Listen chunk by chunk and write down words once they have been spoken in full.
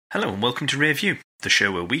Hello and welcome to Rear View, the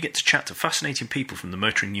show where we get to chat to fascinating people from the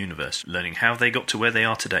motoring universe, learning how they got to where they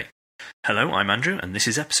are today. Hello, I'm Andrew, and this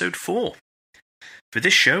is episode 4. For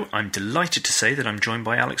this show, I'm delighted to say that I'm joined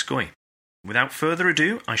by Alex Goy. Without further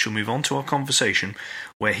ado, I shall move on to our conversation,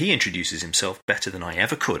 where he introduces himself better than I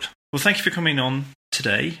ever could. Well, thank you for coming on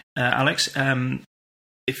today, Alex.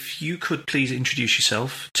 If you could please introduce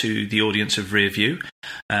yourself to the audience of Rear View,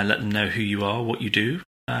 let them know who you are, what you do,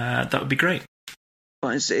 that would be great.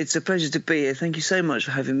 Well, it's a pleasure to be here. Thank you so much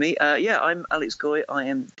for having me. I'm Alex Goy. I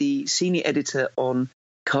am the senior editor on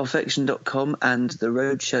Carfection.com and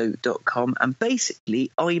TheRoadshow.com, and basically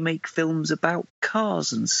I make films about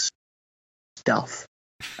cars and stuff.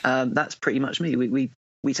 That's pretty much me.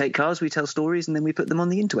 We take cars, we tell stories, and then we put them on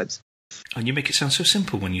the interwebs. And you make it sound so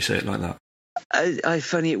simple when you say it like that. I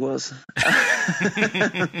funny it was.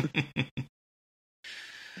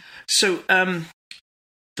 So,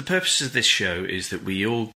 the purpose of this show is that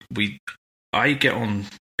I get on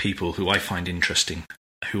people who I find interesting,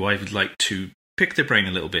 who I would like to pick their brain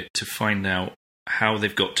a little bit to find out how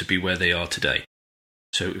they've got to be where they are today.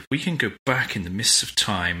 So if we can go back in the mists of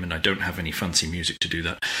time, and I don't have any fancy music to do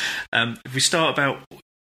that, if we start about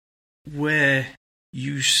where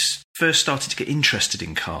you first started to get interested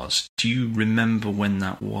in cars, do you remember when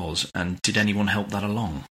that was, and did anyone help that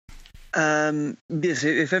along? Yes,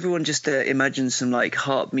 if everyone just imagines some like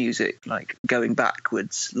harp music, like going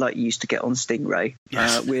backwards, like you used to get on Stingray.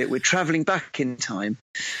 Yes. We're travelling back in time.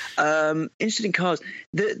 Interested in cars.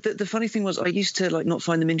 The funny thing was, I used to like not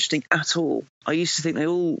find them interesting at all. I used to think they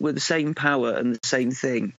all were the same power and the same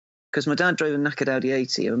thing. Because my dad drove a knackered Audi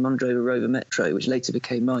 80 and my mum drove a Rover Metro, which later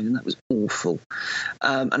became mine, and that was awful.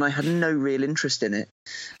 And I had no real interest in it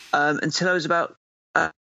until I was about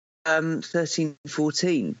 13,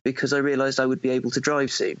 14, because I realised I would be able to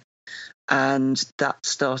drive soon. And that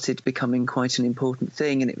started becoming quite an important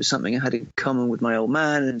thing, and it was something I had in common with my old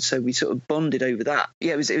man, and so we sort of bonded over that.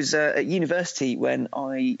 Yeah, it was at university when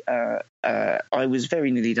I was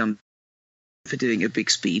very nearly done for doing a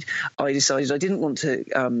big speed. I decided I didn't want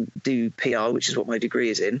to do PR, which is what my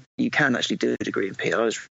degree is in. You can actually do a degree in PR,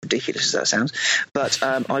 as ridiculous as that sounds. But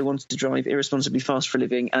I wanted to drive irresponsibly fast for a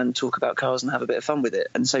living and talk about cars and have a bit of fun with it.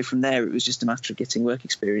 And so from there, it was just a matter of getting work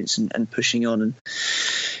experience and pushing on and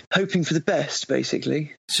hoping for the best,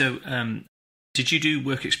 basically. So did you do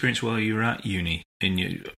work experience while you were at uni?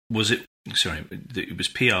 It was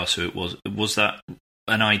PR, so was that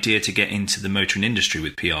an idea to get into the motoring industry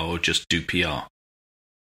with PR, or just do PR?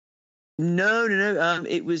 No.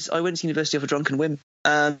 It was. I went to university off a drunken whim.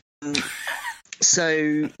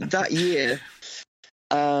 So that year,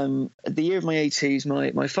 the year of my A2s,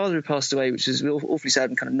 my father had passed away, which was awfully sad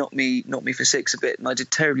and kind of knocked me for six a bit. And I did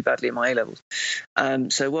terribly badly in my A levels.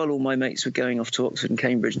 So while all my mates were going off to Oxford and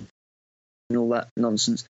Cambridge and all that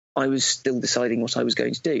nonsense, I was still deciding what I was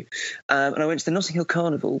going to do. And I went to the Notting Hill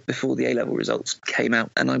Carnival before the A-level results came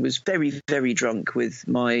out, and I was very, very drunk with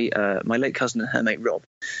my late cousin and her mate Rob.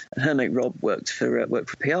 And her mate Rob worked for a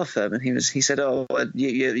PR firm, and he said, "Oh,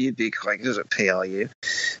 you'd be quite good at PR, you."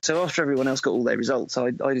 So after everyone else got all their results,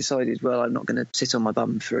 I decided, well, I'm not going to sit on my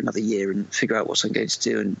bum for another year and figure out what I'm going to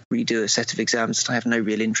do and redo a set of exams that I have no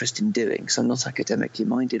real interest in doing, because I'm not academically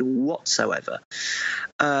minded whatsoever.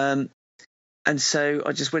 And so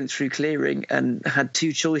I just went through clearing and had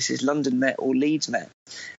two choices, London Met or Leeds Met.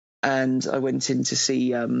 And I went in to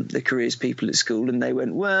see the careers people at school, and they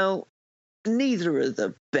went, well, neither are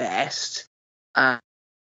the best. But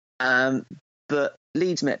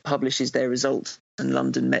Leeds Met publishes their results and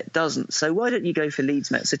London Met doesn't. So why don't you go for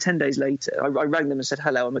Leeds Met? So 10 days later, I rang them and said,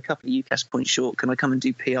 hello, I'm a couple of UCAS points short. Can I come and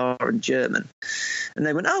do PR and German? And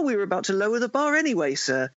they went, oh, we were about to lower the bar anyway,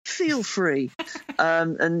 sir. Feel free.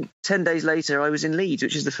 And 10 days later, I was in Leeds,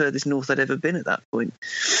 which is the furthest north I'd ever been at that point.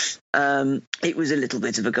 It was a little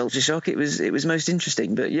bit of a culture shock. It was most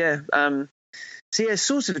interesting. But yeah, so yeah,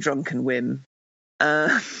 sort of a drunken whim.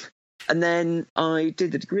 And then I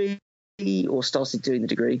did the degree, or started doing the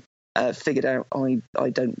degree. Figured out I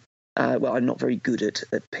don't. I'm not very good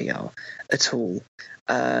at PR at all.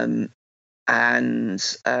 I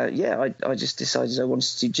just decided I wanted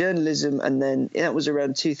to do journalism, and then that was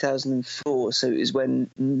around 2004. So it was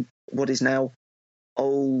when what is now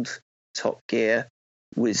old Top Gear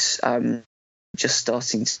was just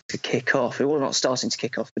starting to kick off. It was not starting to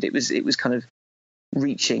kick off, but it was kind of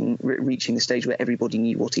reaching the stage where everybody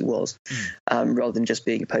knew what it was, rather than just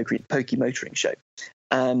being a pokey motoring show.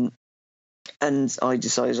 And I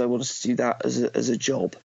decided I wanted to do that as a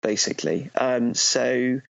job, basically.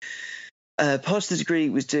 So part of the degree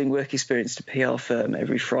was doing work experience at a PR firm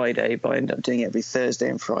every Friday, but I ended up doing it every Thursday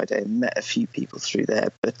and Friday and met a few people through there.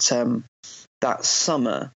 But that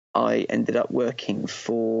summer, I ended up working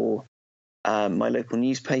for my local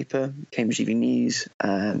newspaper, Cambridge Evening News,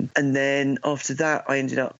 and then after that, I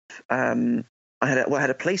ended up I had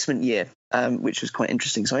a placement year, which was quite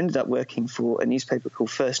interesting. So I ended up working for a newspaper called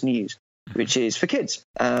First News, which is for kids,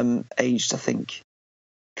 aged I think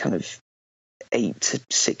kind of 8 to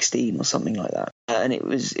 16 or something like that. And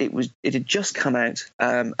it had just come out,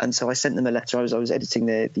 and so I sent them a letter. I was editing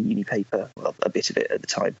the uni paper, well, a bit of it at the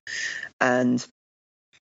time, and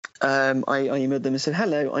I emailed them and said,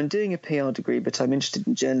 hello, I'm doing a PR degree, but I'm interested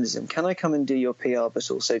in journalism. Can I come and do your PR, but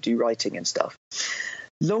also do writing and stuff?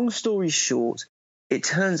 Long story short, it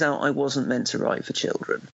turns out I wasn't meant to write for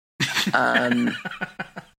children.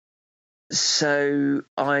 So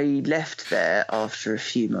I left there after a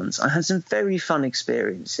few months. I had some very fun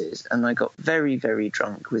experiences, and I got very, very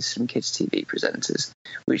drunk with some kids' TV presenters,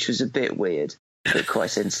 which was a bit weird, but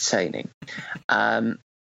quite entertaining. And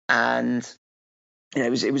you know,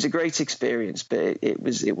 it was a great experience, but it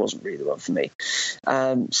wasn't really the one for me.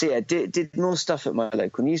 So yeah, did more stuff at my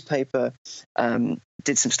local newspaper,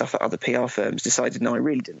 did some stuff at other PR firms, decided no, I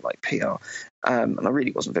really didn't like PR, and I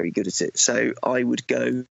really wasn't very good at it. So I would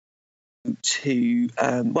go to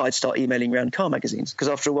I'd start emailing around car magazines, because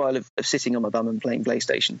after a while of sitting on my bum and playing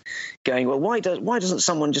PlayStation, going, well, why doesn't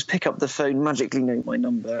someone just pick up the phone, magically know my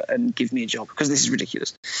number, and give me a job? Because this is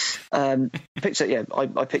ridiculous. I picked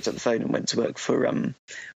up the phone and went to work for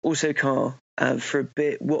Autocar for a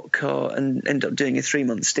bit, What Car, and ended up doing a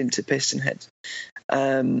 3-month stint at Pistonhead.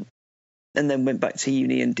 And then went back to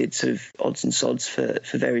uni and did sort of odds and sods for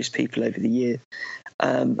various people over the year,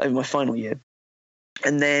 over my final year.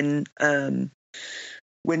 And then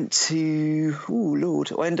went to,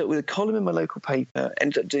 I ended up with a column in my local paper,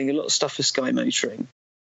 ended up doing a lot of stuff for Sky Motoring.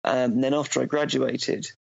 And then after I graduated,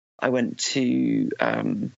 I went to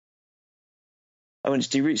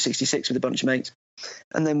do Route 66 with a bunch of mates.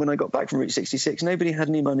 And then when I got back from Route 66, nobody had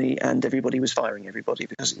any money and everybody was firing everybody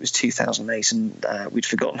because it was 2008 and we'd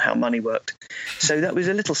forgotten how money worked. So that was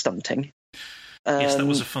a little stunting. Yes, that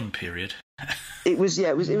was a fun period. It was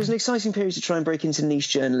an exciting period to try and break into niche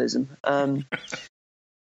journalism.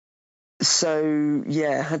 So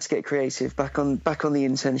yeah, I had to get creative. Back on the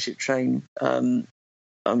internship train.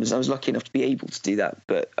 I was lucky enough to be able to do that,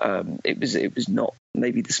 but it was not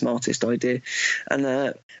maybe the smartest idea.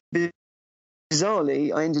 And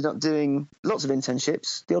bizarrely, I ended up doing lots of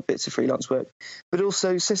internships, the odd bits of freelance work, but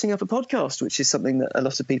also setting up a podcast, which is something that a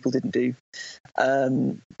lot of people didn't do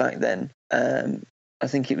back then. I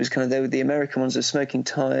think it was kind of, there were the American ones of Smoking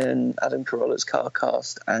Tire and Adam Carolla's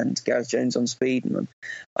Carcast and Gareth Jones on Speed. And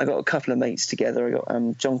I got a couple of mates together. I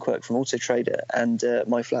got John Quirk from Auto Trader and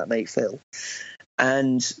my flatmate Phil.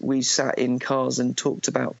 And we sat in cars and talked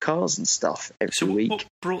about cars and stuff every week. What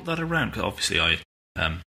brought that around? Because obviously I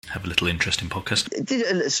have a little interest in podcasts. Did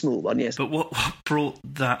a small one, yes. But what brought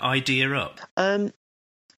that idea up?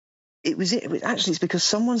 It's because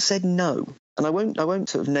someone said no, and I won't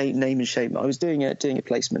sort of name and shame. I was doing a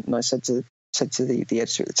placement, and I said to the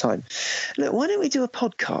editor at the time, look, why don't we do a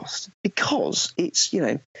podcast? Because it's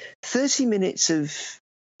 30 minutes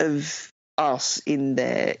of us in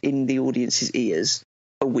the audience's ears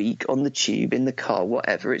a week, on the tube, in the car,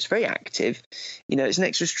 whatever. It's very active, it's an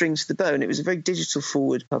extra string to the bow, and it was a very digital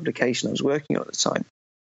forward publication I was working on at the time.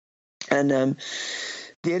 And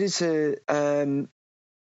the editor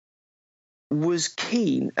was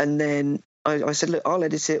keen, and then I said, look, I'll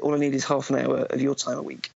edit it. All I need is half an hour of your time a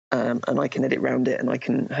week, and I can edit around it, and I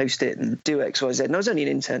can host it and do X, Y, Z. And I was only an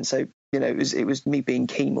intern, so it was me being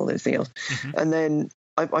keen more than anything else. Mm-hmm. And then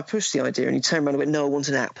I pushed the idea, and he turned around and went, no, I want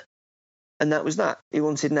an app. And that was that. He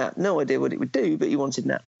wanted an app. No idea what it would do, but he wanted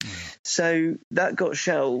an app. Mm. So that got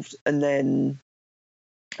shelved. And then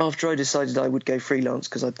after I decided I would go freelance,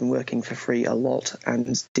 because I'd been working for free a lot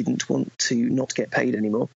and didn't want to not get paid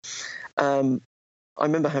anymore, I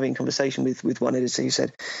remember having a conversation with one editor who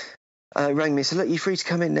said, rang me, said, look, you're free to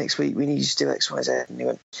come in next week. We need you to do X, Y, Z. And he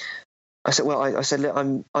went, I said, well, I said, look,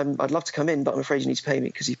 I'd love to come in, but I'm afraid you need to pay me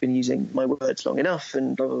because you've been using my words long enough,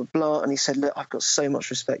 and blah, blah, blah. And he said, look, I've got so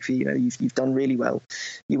much respect for you. You've done really well.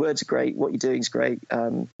 Your words are great. What you're doing is great.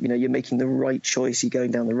 You're making the right choice. You're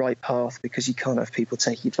going down the right path, because you can't have people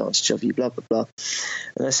taking advantage of you, blah, blah, blah.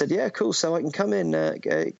 And I said, yeah, cool. So I can come in.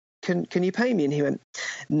 Can you pay me? And he went,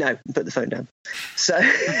 no, and put the phone down. So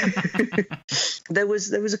there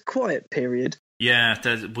was a quiet period. Yeah,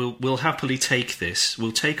 we'll happily take this.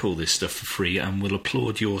 We'll take all this stuff for free, and we'll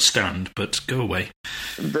applaud your stand, but go away.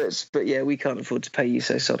 But yeah, we can't afford to pay you,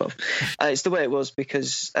 so sod off. It's the way it was,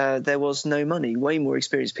 because there was no money. Way more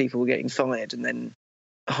experienced people were getting fired and then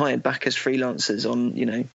hired back as freelancers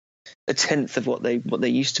on, a tenth of what they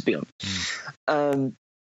used to be on.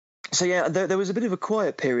 So yeah, there was a bit of a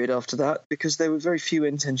quiet period after that because there were very few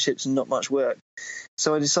internships and not much work.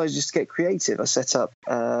 So I decided just to get creative. I set up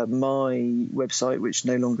my website, which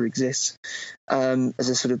no longer exists, as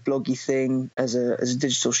a sort of bloggy thing, as a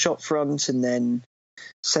digital shop front, and then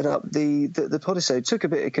set up the Podisode. It took a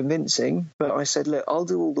bit of convincing, but I said, look, I'll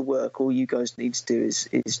do all the work. All you guys need to do is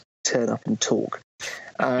turn up and talk.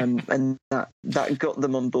 And that got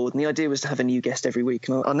them on board. And the idea was to have a new guest every week.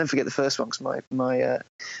 And I'll never forget the first one because my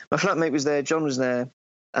flatmate was there. John was there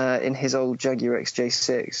in his old Jaguar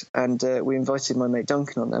XJ6, and we invited my mate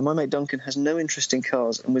Duncan on there. My mate Duncan has no interest in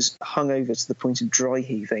cars and was hungover to the point of dry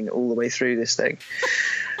heaving all the way through this thing.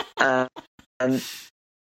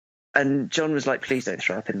 And John was like, "Please don't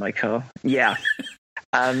throw up in my car." Yeah.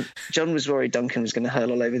 John was worried Duncan was going to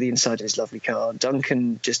hurl all over the inside of his lovely car.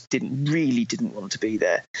 Duncan just didn't want to be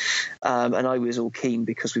there. And I was all keen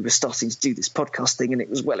because we were starting to do this podcast thing and it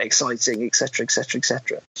was well exciting, etc., etc.,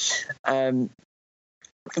 etc.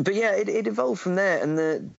 But yeah, it evolved from there. And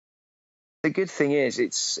the good thing is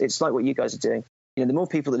it's like what you guys are doing. You know, the more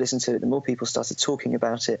people that listen to it, the more people started talking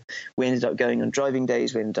about it. We ended up going on driving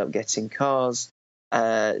days. We ended up getting cars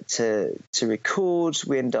to record.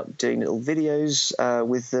 We ended up doing little videos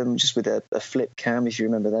with them, just with a flip cam, if you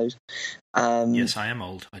remember those. Yes, I am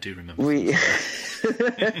old. I do remember. I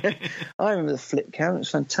remember the flip cam. It was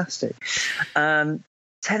fantastic.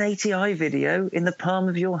 1080i video in the palm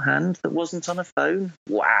of your hand that wasn't on a phone.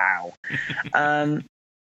 Wow. And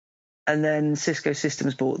then Cisco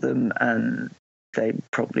Systems bought them, and they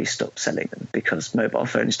probably stopped selling them because mobile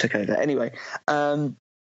phones took over. Anyway.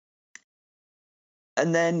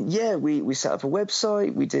 And then, yeah, we set up a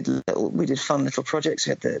website. We did fun little projects.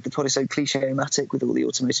 We had the Podisode Cliché-O-Matic with all the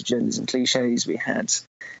automotive journalism cliches. We had,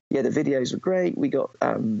 the videos were great. We got,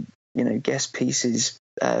 guest pieces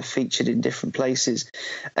featured in different places.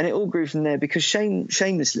 And it all grew from there because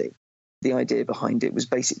shamelessly, the idea behind it was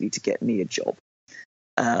basically to get me a job.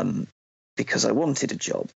 Because I wanted a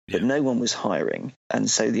job, but no one was hiring. And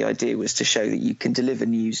so the idea was to show that you can deliver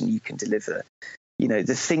news and you can deliver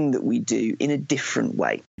the thing that we do in a different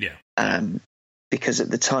way. Yeah. Because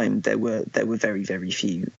at the time there were very, very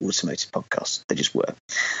few automotive podcasts. There just were.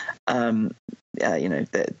 There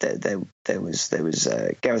was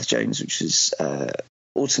Gareth Jones, which was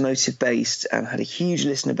automotive based and had a huge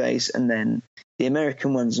listener base, and then the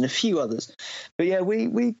American ones and a few others. But yeah,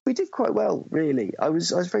 we did quite well, really. I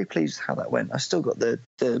was very pleased with how that went. I still got the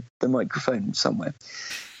microphone somewhere.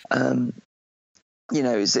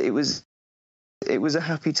 It was a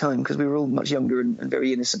happy time because we were all much younger and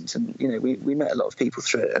very innocent, and we met a lot of people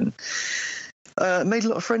through it and made a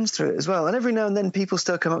lot of friends through it as well. And every now and then people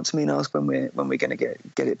still come up to me and ask when we're going to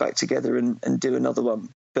get it back together and do another one.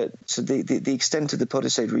 But so the extent of the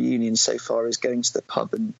Podisode reunion so far is going to the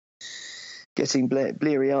pub and getting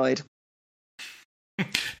bleary-eyed.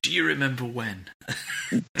 Do you remember when?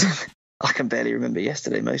 I can barely remember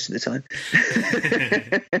yesterday most of the time.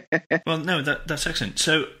 Well, no, that's excellent.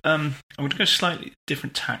 So I'm going to go slightly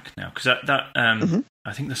different tack now because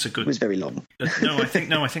I think that's a good. It was very long. I think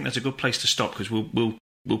that's a good place to stop because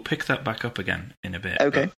we'll pick that back up again in a bit.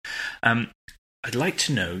 Okay. But, I'd like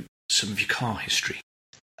to know some of your car history.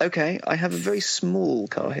 Okay, I have a very small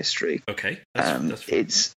car history. Okay, that's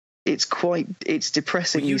fine. It's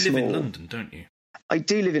depressingly well, you small. live in London, don't you? I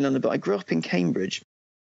do live in London, but I grew up in Cambridge.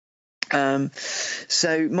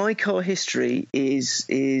 So my car history is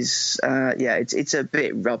it's a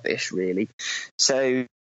bit rubbish, really. So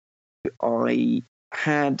I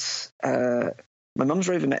had my mum's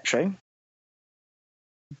Rover Metro.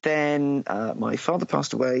 Then my father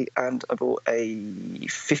passed away, and I bought a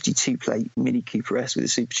 52 plate Mini Cooper S with a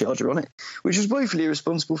supercharger on it, which was woefully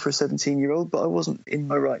irresponsible for a 17-year-old, but I wasn't in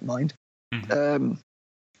my right mind. Mm-hmm.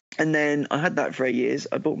 And then I had that for 8 years.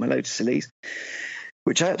 I bought my Lotus Elise,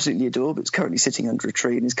 which I absolutely adore, but it's currently sitting under a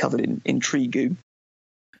tree and is covered in tree goo.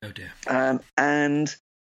 Oh, dear. And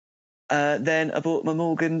then I bought my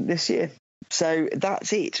Morgan this year. So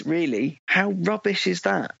that's it, really. How rubbish is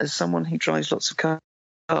that? As someone who drives lots of cars,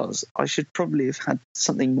 I should probably have had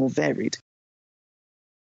something more varied.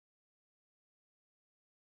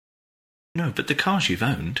 No, but the cars you've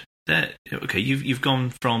owned, they're okay. You've gone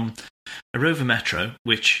from a Rover Metro,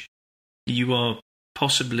 which you are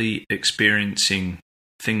possibly experiencing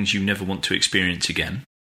things you never want to experience again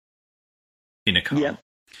in a car. Yeah,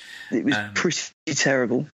 it was pretty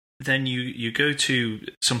terrible. Then you go to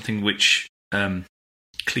something which,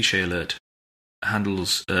 cliche alert,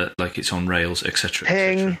 handles like it's on rails, etc.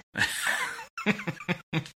 Ping.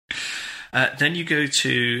 Then you go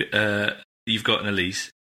to you've got an Elise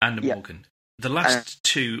and a Morgan. The last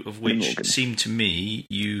two of which Morgan. seem to me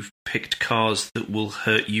you've picked cars that will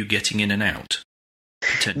hurt you getting in and out.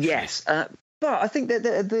 Potentially. Yes, but I think that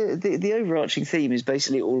the overarching theme is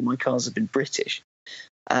basically all of my cars have been British,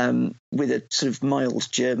 with a sort of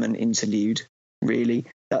mild German interlude. Really,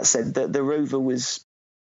 that said, the Rover was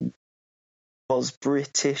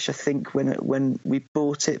British, I think, when we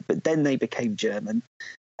bought it, but then they became German,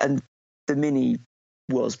 and the Mini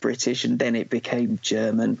was British, and then it became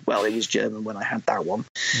German. Well, it was German when I had that one.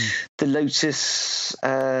 The Lotus,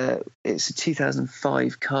 it's a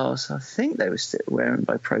 2005 car, so I think they were still owned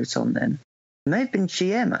by Proton then. It may have been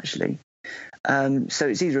GM, actually. So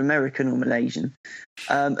it's either American or Malaysian.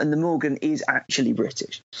 And the Morgan is actually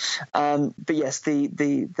British. But yes, the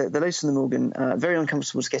Lotus and the Morgan, very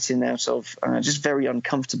uncomfortable to get in and out of, just very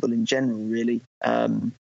uncomfortable in general, really.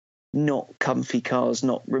 Not comfy cars,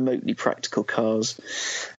 not remotely practical cars.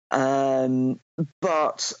 But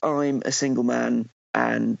I'm a single man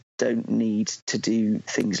and don't need to do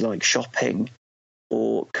things like shopping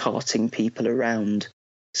or carting people around.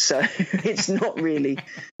 So it's not really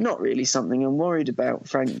something I'm worried about,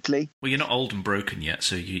 frankly. Well, you're not old and broken yet,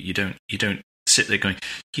 so you don't sit there going,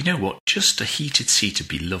 you know what, just a heated seat would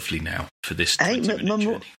be lovely now for this 20-minute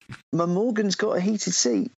journey. My Morgan's got a heated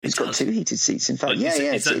seat. It's got two heated seats, in fact.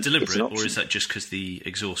 Is that deliberate, or is that just because the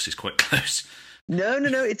exhaust is quite close? No.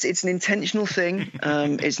 It's an intentional thing.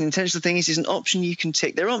 It's an intentional thing. It's an option you can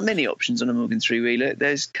tick. There aren't many options on a Morgan three-wheeler.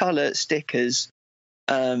 There's colour, stickers,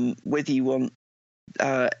 whether you want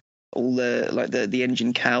all the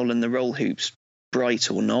engine cowl and the roll hoops bright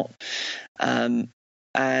or not, and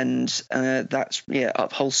that's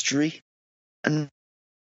upholstery, and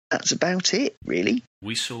that's about it, really.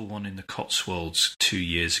 We saw one in the Cotswolds 2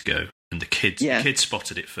 years ago, and the kids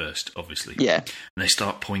spotted it first, obviously. Yeah. And they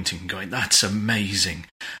start pointing and going, "That's amazing!"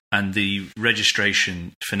 And the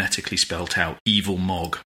registration phonetically spelt out "Evil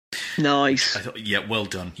Mog." Nice. I thought, yeah, well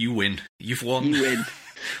done. You win. You've won. You win.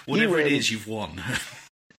 Whatever it is, you've won.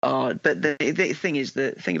 But the thing is,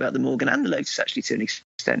 the thing about the Morgan and the Lotus, actually, to an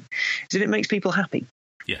extent, is that it makes people happy.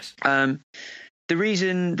 Yes. The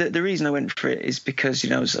reason I went for it is because,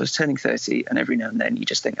 I was turning 30, and every now and then you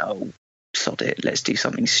just think, oh, sod it, let's do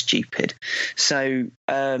something stupid. So,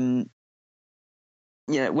 went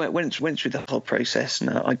through the whole process,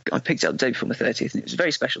 and I picked it up the day before my 30th, and it was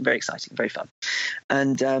very special, very exciting, very fun.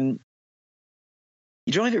 And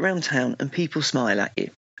you drive it around town, and people smile at you,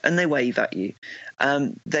 and they wave at you.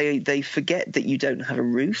 They forget that you don't have a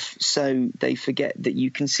roof, so they forget that you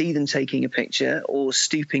can see them taking a picture or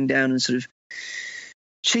stooping down and sort of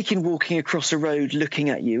chicken walking across a road looking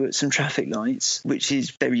at you at some traffic lights, which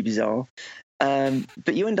is very bizarre.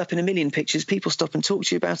 But you end up in a million pictures. People stop and talk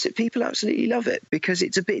to you about it. People absolutely love it because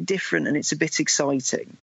it's a bit different and it's a bit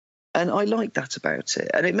exciting. And I like that about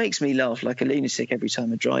it. And it makes me laugh like a lunatic every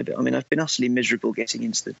time I drive it. I mean, I've been utterly miserable getting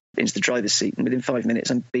into the driver's seat, and within 5 minutes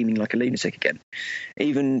I'm beaming like a lunatic again.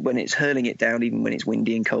 Even when it's hurling it down, even when it's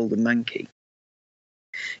windy and cold and manky.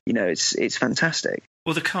 It's fantastic.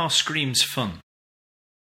 Well, the car screams fun.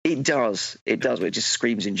 It does. It does. Well, it just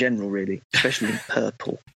screams in general, really, especially in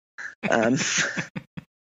purple.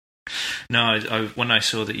 No, when I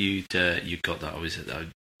saw that you got that,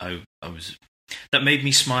 I was. That made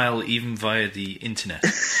me smile even via the internet.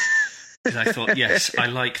 Because I thought, yes, I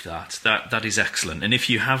like that. That is excellent. And if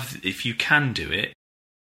you can do it,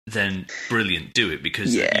 then brilliant, do it,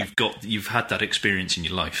 because you've had that experience in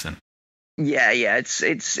your life. Then, yeah.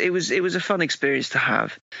 It was a fun experience to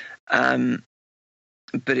have,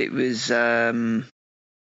 but it was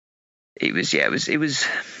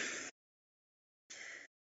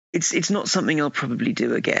it's not something I'll probably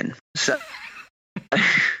do again. So.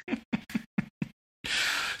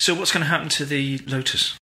 So what's going to happen to the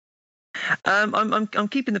Lotus? I'm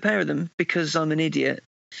keeping the pair of them because I'm an idiot.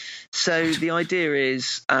 So the idea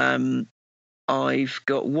is I've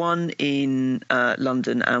got one in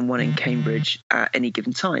London and one in Cambridge at any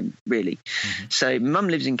given time, really. Mm-hmm. So Mum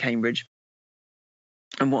lives in Cambridge,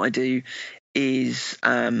 and what I do is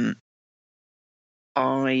I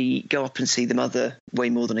go up and see the mother way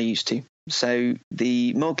more than I used to. So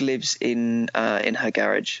the Mog lives in her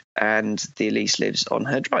garage, and the Elise lives on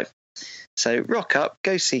her drive. So rock up,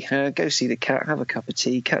 go see her, go see the cat, have a cup of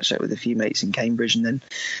tea, catch up with a few mates in Cambridge, and then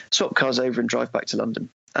swap cars over and drive back to London.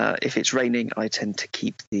 If it's raining, I tend to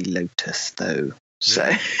keep the Lotus, though. So,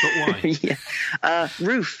 but why? Yeah.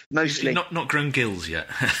 Roof, mostly. Not grown gills yet.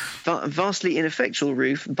 Vastly ineffectual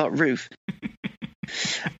roof, but roof.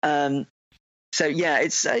 So yeah,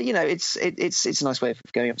 it's it's a nice way of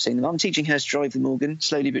going up and seeing them. I'm teaching her to drive the Morgan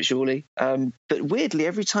slowly but surely. But weirdly,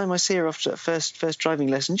 every time I see her after first driving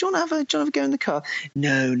lesson, do you want to have a go in the car?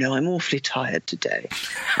 No, I'm awfully tired today.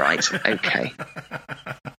 Right, okay.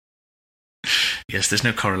 Yes, there's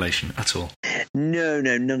no correlation at all. No,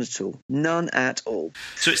 none at all. None at all.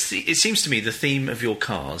 So it seems to me the theme of your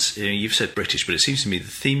cars, you've said British, but it seems to me the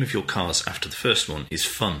theme of your cars after the first one is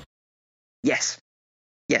fun. Yes.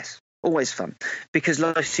 Always fun. Because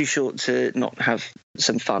life's too short to not have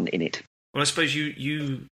some fun in it. Well, I suppose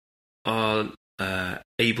you are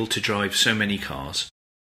able to drive so many cars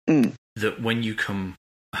that when you come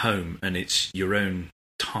home and it's your own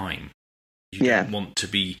time, you don't want to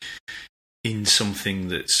be in something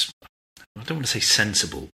that's, I don't want to say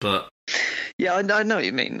sensible, but yeah, I know what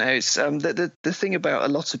you mean. No, it's the thing about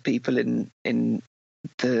a lot of people in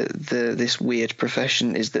this weird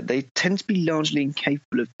profession is that they tend to be largely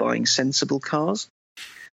incapable of buying sensible cars,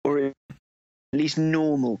 or at least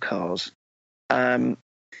normal cars. So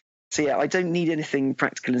yeah, I don't need anything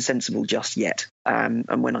practical and sensible just yet.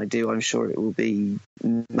 And when I do, I'm sure it will be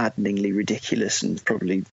maddeningly ridiculous and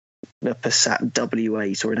probably a Passat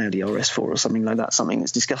W8 or an Audi RS4 or something like that, something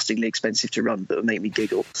that's disgustingly expensive to run but will make me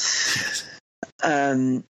giggle.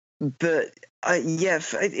 Yes. But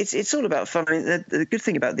it's all about fun. I mean, the good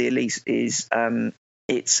thing about the Elise is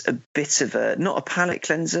it's a bit of not a palate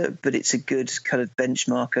cleanser, but it's a good kind of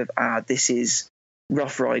benchmark of this is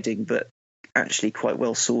rough riding, but actually quite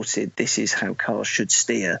well sorted. This is how cars should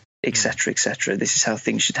steer, etc., etc. This is how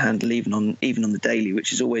things should handle, even on the daily,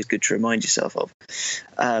 which is always good to remind yourself of.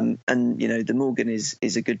 And the Morgan is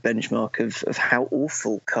a good benchmark of how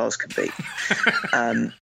awful cars can be.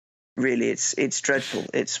 Really, it's dreadful.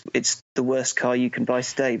 It's the worst car you can buy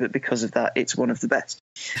today, but because of that, it's one of the best.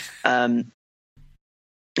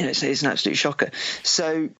 It's an absolute shocker.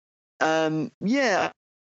 So,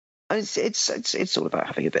 it's all about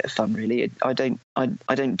having a bit of fun, really. I don't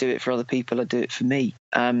do it for other people. I do it for me.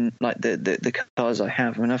 Like the cars I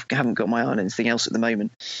have. I mean, I haven't got my eye on anything else at the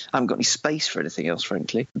moment. I haven't got any space for anything else,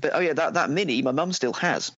 frankly. But that Mini, my mum still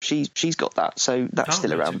has. She's got that, so that's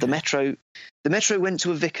still around. Okay. The Metro went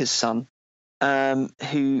to a vicar's son,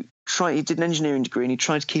 who he did an engineering degree and he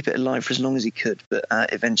tried to keep it alive for as long as he could, but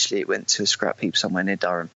eventually it went to a scrap heap somewhere near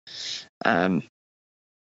Durham.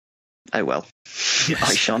 Oh well, yes,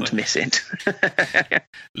 I shan't miss it.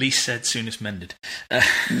 Least said, soonest mended.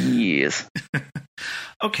 Yes.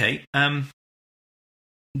 Okay.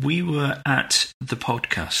 We were at the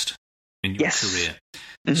podcast in your career.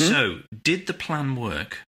 Mm-hmm. So, did the plan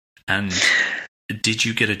work? And did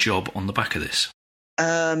you get a job on the back of this?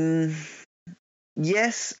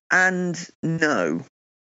 Yes and no.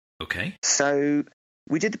 Okay. So,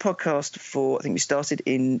 we did the podcast I think we started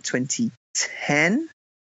in 2010.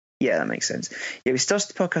 Yeah, that makes sense. Yeah, we started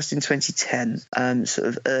the podcast in 2010, sort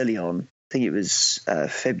of early on. I think it was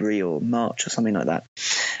February or March or something like that.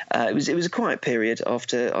 It was a quiet period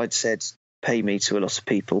after I'd said pay me to a lot of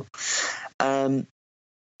people. And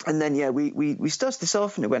then, we started this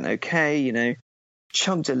off and it went okay,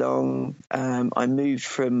 chugged along. I moved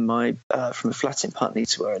from a flat in Putney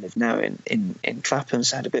to where I live now in Clapham,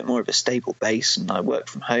 so I had a bit more of a stable base, and I worked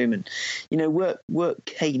from home, and work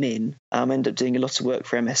came in. I ended up doing a lot of work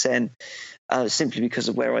for MSN, simply because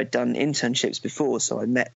of where I'd done internships before. So I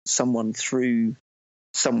met someone through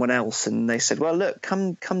someone else, and they said, "Well, look,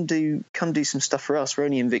 come do some stuff for us. We're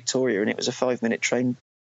only in Victoria," and it was a 5-minute train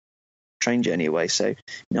journey away, so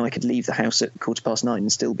I could leave the house at 9:15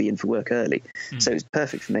 and still be in for work early. So it was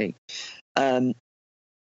perfect for me. They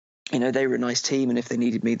were a nice team, and if they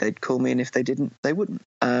needed me they'd call me, and if they didn't they wouldn't.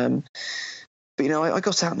 But I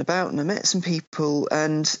got out and about and I met some people,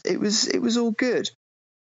 and it was all good.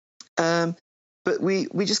 But we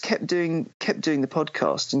just kept doing the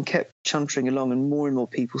podcast and kept chuntering along, and more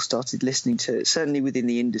people started listening to it, certainly within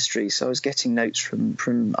the industry. So I was getting notes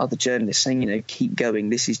from other journalists saying, keep going,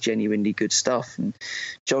 this is genuinely good stuff. And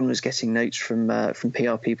John was getting notes from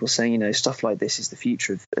PR people saying, stuff like this is the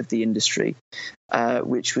future of the industry,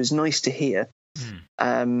 which was nice to hear.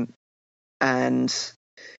 And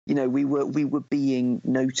we were being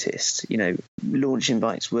noticed. Launch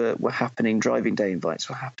invites were happening, driving day invites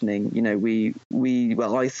were happening.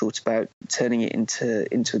 I thought about turning it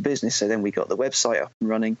into a business. So then we got the website up and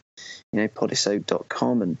running,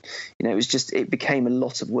 podisode.com, and it became a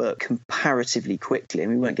lot of work comparatively quickly.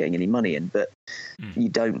 And we weren't getting any money in, but you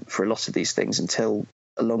don't for a lot of these things until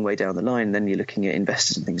a long way down the line. Then you're looking at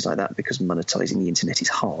investors and things like that, because monetizing the internet is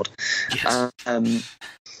hard. Yes.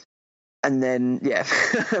 And then,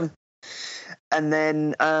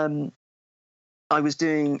 I was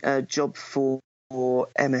doing a job for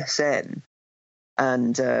MSN,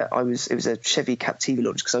 And it was a Chevy Captiva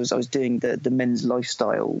launch because I was doing the men's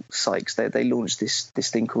lifestyle site. They launched this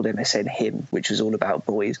thing called MSN Him, which was all about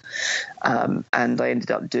boys. And I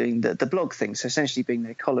ended up doing the blog thing, so essentially being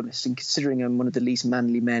their columnist. And considering I'm one of the least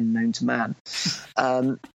manly men known to man,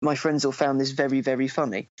 my friends all found this very, very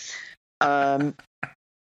funny. We're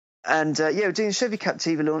doing a Chevy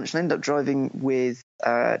Captiva launch, and I ended up driving with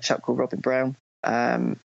a chap called Robin Brown.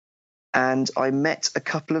 And I met a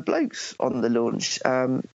couple of blokes on the launch,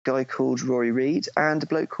 a guy called Rory Reid and a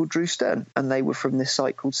bloke called Drew Stern. And they were from this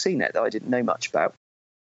site called CNET that I didn't know much about.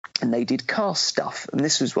 And they did car stuff. And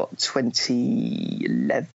this was,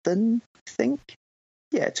 2011, I think?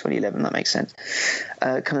 Yeah, 2011, that makes sense.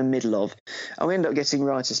 Kind of middle of. And we ended up getting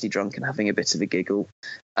riotously drunk and having a bit of a giggle.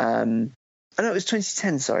 I know it was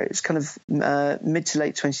 2010, sorry. It was kind of mid to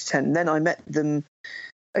late 2010. And then I met them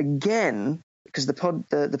again, because the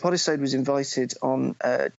podisode was invited on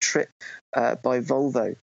a trip by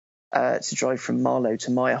Volvo to drive from Marlow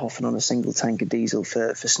to Meyerhofen on a single tanker diesel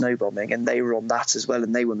for snowbombing, and they were on that as well,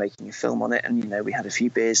 and they were making a film on it, and we had a few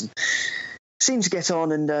beers and seemed to get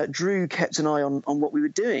on, and Drew kept an eye on what we were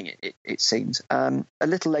doing. It seemed a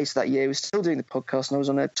little later that year, we were still doing the podcast, and I was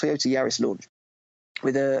on a Toyota Yaris launch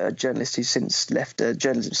with a journalist who's since left the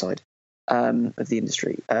journalism side of the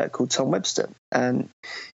industry, called Tom Webster. And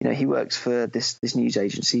he works for this news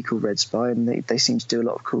agency called Red Spy, and they seem to do a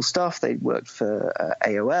lot of cool stuff. They worked for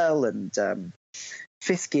AOL and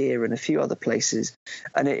Fifth Gear and a few other places,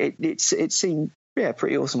 and it seemed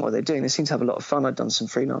pretty awesome what they're doing. They seem to have a lot of fun. I'd done some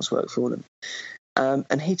freelance work for them,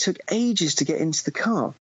 and he took ages to get into the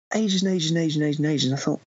car, ages. And I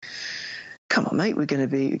thought, come on, mate, we're going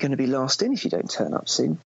to be last in if you don't turn up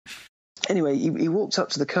soon. Anyway, he walked up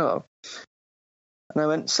to the car, and I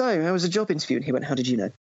went, "So, how was the job interview?" And he went, "How did you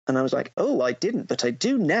know?" And I was like, "Oh, I didn't, but I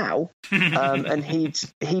do now." And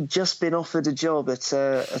he'd just been offered a job at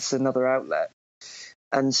another outlet,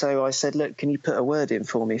 and so I said, "Look, can you put a word in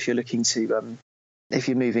for me if you're looking to if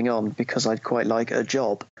you're moving on, because I'd quite like a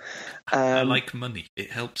job." I like money;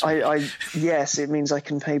 it helps me. Yes, it means I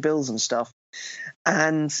can pay bills and stuff.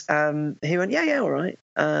 And he went, yeah, all right.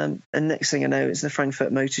 And next thing I know, it's the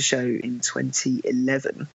Frankfurt Motor Show in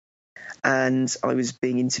 2011. And I was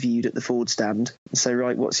being interviewed at the Ford stand. And so,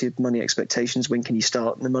 right, what's your money expectations? When can you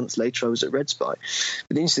start? And a month later, I was at Red Spy. But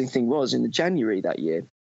the interesting thing was, in the January that year,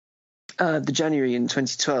 the January in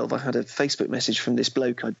 2012, I had a Facebook message from this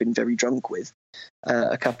bloke I'd been very drunk with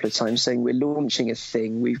a couple of times saying, "We're launching a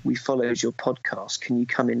thing. We followed your podcast. Can you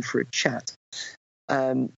come in for a chat?"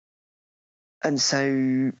 And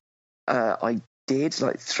so I did.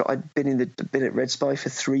 I'd been at Red Spy for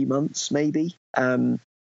 3 months, maybe 2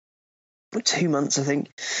 months, I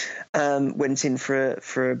think. Went in for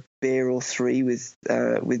a beer or three with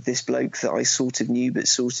this bloke that I sort of knew but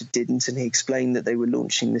sort of didn't, and he explained that they were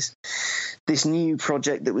launching this new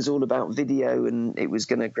project that was all about video, and it was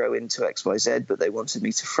going to grow into XYZ, but they wanted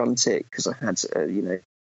me to front it because I had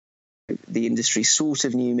the industry sort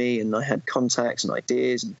of knew me, and I had contacts and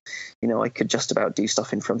ideas, and I could just about do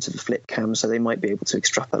stuff in front of a flip cam, so they might be able to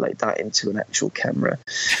extrapolate that into an actual camera.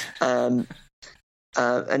 And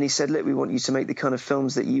he said, "Look, we want you to make the kind of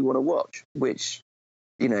films that you want to watch," which,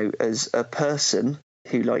 as a person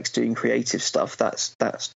who likes doing creative stuff, that's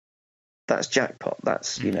jackpot.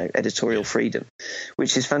 That's editorial freedom,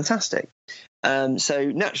 which is fantastic.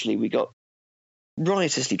 So naturally we got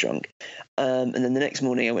riotously drunk, and then the next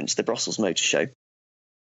morning I went to the Brussels Motor Show,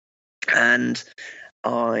 and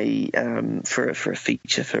I for a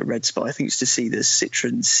feature for Red Spy, I think it's to see the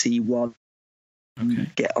Citroen C1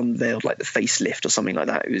 get unveiled, like the facelift or something like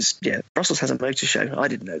that. It was Brussels has a motor show. I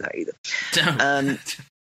didn't know that either.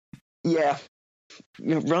 Yeah,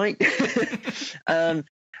 you're right. And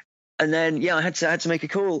then I had to make a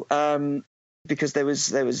call because there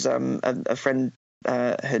was a friend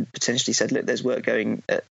had potentially said, "Look, there's work going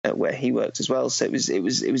at where he worked as well." So it was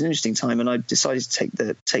an interesting time, and I decided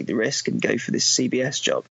to take the risk and go for this CBS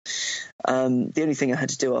job. The only thing I had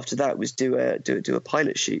to do after that was do a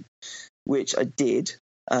pilot shoot, which I did,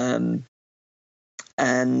 and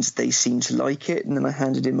they seemed to like it. And then I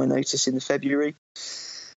handed in my notice in February,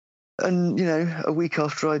 and a week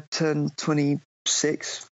after I turned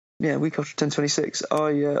 26. Yeah, a week after 1026,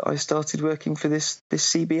 I started working for this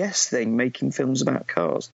CBS thing, making films about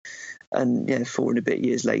cars. And 4 and a bit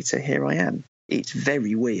years later, here I am. It's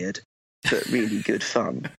very weird, but really good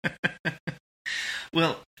fun.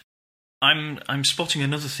 Well, I'm spotting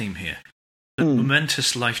another theme here. That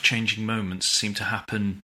momentous, life-changing moments seem to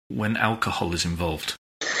happen when alcohol is involved.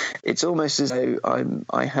 It's almost as though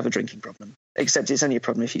I have a drinking problem, except it's only a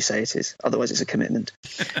problem if you say it is. Otherwise, it's a commitment.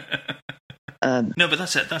 No, but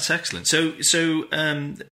that's excellent. So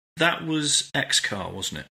that was X-Car,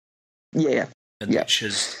 wasn't it? Yeah. Which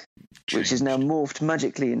has changed. Which is now morphed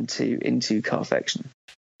magically into Carfection,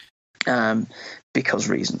 because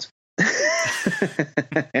reasons.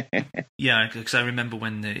 Yeah, because I remember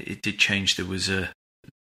when it did change, there was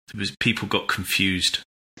people got confused,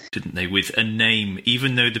 didn't they, with a name,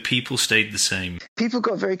 even though the people stayed the same. People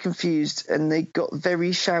got very confused and they got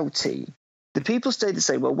very shouty. The people stayed the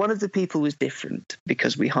same. Well, one of the people was different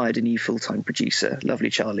because we hired a new full-time producer, lovely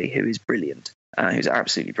Charlie, who is brilliant, who's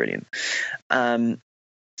absolutely brilliant.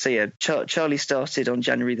 So yeah, Charlie started on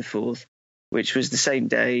January the 4th, which was the same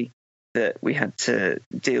day that we had to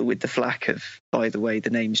deal with the flack of, by the way, the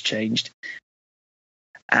name's changed.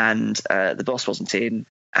 And the boss wasn't in,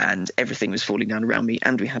 and everything was falling down around me,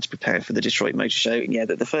 and we had to prepare for the Detroit Motor Show. And yeah,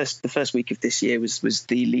 the first week of this year was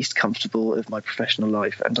the least comfortable of my professional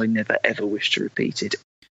life, and I never ever wish to repeat it.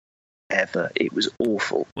 Ever. It was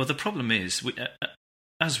awful. Well, the problem is,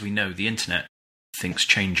 as we know, the internet thinks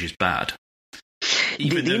change is bad.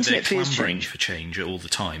 Even though they're clamoring for change all the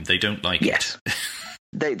time, they don't like it.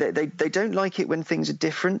 They don't like it when things are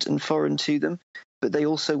different and foreign to them, but they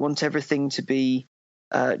also want everything to be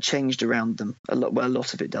changed around them. A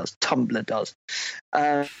lot of it does. Tumblr does.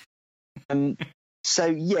 So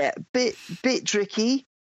yeah, bit tricky,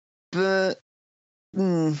 but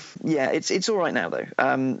yeah, it's all right now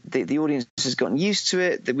though. The audience has gotten used to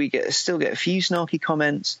it. That we still get a few snarky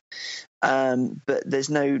comments, but there's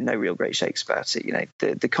no real great shakes about it. You know,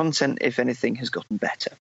 the content, if anything, has gotten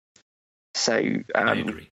better. So I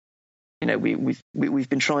agree. You know, we've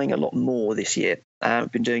been trying a lot more this year.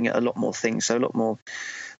 We've been doing a lot more things, so a lot more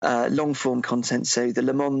long form content. So the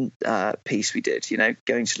Le Mans piece we did, you know,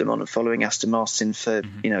 going to Le Mans and following Aston Martin for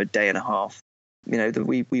a day and a half. You know,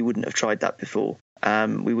 we wouldn't have tried that before.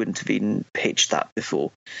 We wouldn't have even pitched that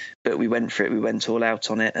before, but we went for it. We went all out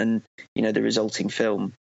on it, and you know, the resulting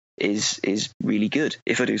film is really good,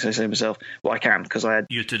 if I do say so myself. Well, I can, because I had...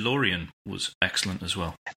 Your DeLorean was excellent as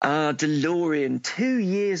well. DeLorean, 2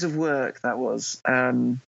 years of work that was.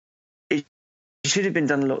 It should have been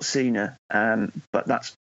done a lot sooner, but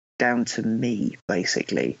that's down to me,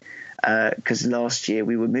 basically, because last year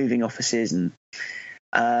we were moving offices, and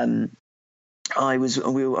I was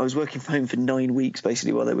working from home for 9 weeks,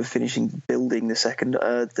 basically, while they were finishing building the second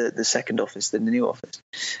office, the new office,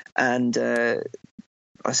 and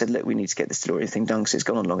I said, look, we need to get this DeLorean thing done because it's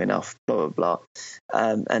gone on long enough, blah, blah,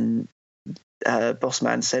 blah. And boss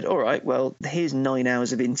man said, all right, well, here's 9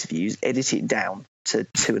 hours of interviews, edit it down to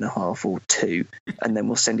 2.5 or 2, and then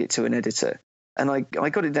we'll send it to an editor. And I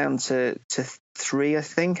got it down to 3, I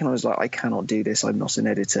think, and I was like, I cannot do this. I'm not an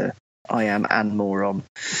editor. I am an moron.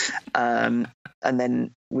 And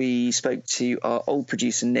then we spoke to our old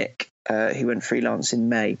producer, Nick, who went freelance in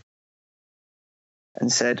May,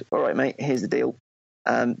 and said, all right, mate, here's the deal.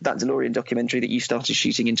 That DeLorean documentary that you started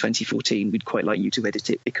shooting in 2014, we'd quite like you to edit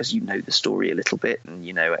it because you know the story a little bit and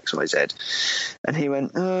you know X, Y, Z. And he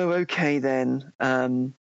went, oh, okay then.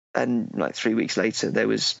 And like 3 weeks later, there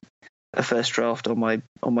was a first draft on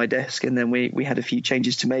my desk, and then we had a few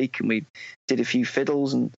changes to make, and we did a few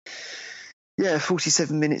fiddles, and yeah,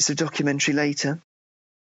 47 minutes of documentary later,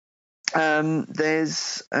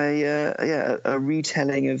 there's a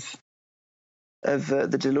retelling of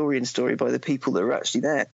the DeLorean story by the people that were actually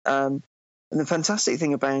there. And the fantastic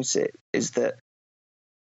thing about it is that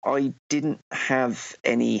I didn't have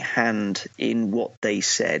any hand in what they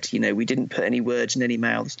said. You know, we didn't put any words in any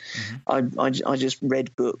mouths. I just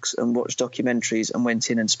read books and watched documentaries and went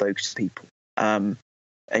in and spoke to people. And,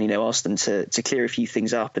 you know, asked them to clear a few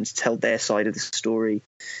things up and to tell their side of the story.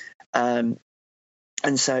 And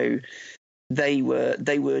so they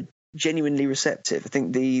were genuinely receptive. I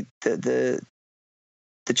think the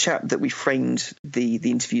chap that we framed the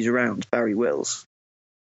interviews around, Barry Wills,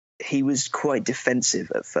 he was quite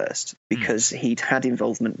defensive at first because he'd had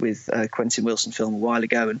involvement with Quentin Wilson film a while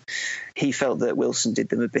ago, and he felt that Wilson did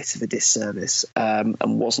them a bit of a disservice, and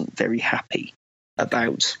wasn't very happy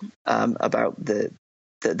about the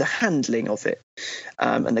handling of it,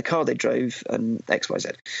 and the car they drove and X, Y, Z.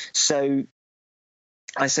 So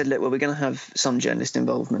I said, look, well, we're going to have some journalist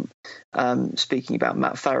involvement. Speaking about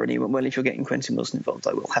Matt Farron, he went, well, if you're getting Quentin Wilson involved,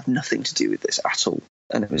 I will have nothing to do with this at all.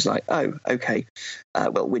 And it was like, oh, okay.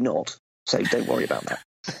 Well, we're not, so don't worry about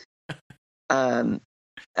that.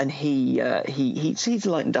 And he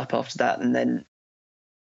lightened up after that, and then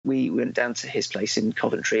we went down to his place in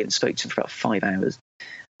Coventry and spoke to him for about 5 hours.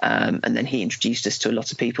 And then he introduced us to a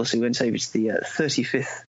lot of people. So we went over to the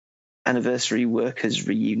 35th anniversary workers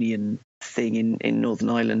reunion thing in Northern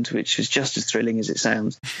Ireland, which was just as thrilling as it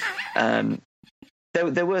sounds.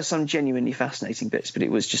 There were some genuinely fascinating bits, but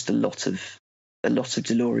it was just a lot of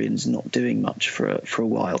DeLoreans not doing much for a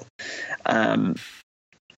while. And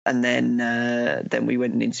then we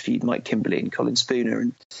went and interviewed Mike Kimberley and Colin Spooner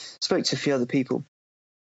and spoke to a few other people.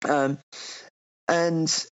 And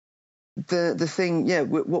the thing,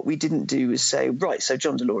 what we didn't do was say, right, so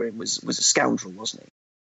John DeLorean was a scoundrel, wasn't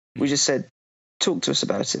he? We just said, talk to us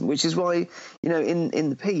about him, which is why, in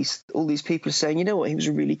the piece, all these people are saying, you know what, he was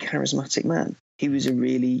a really charismatic man. He was a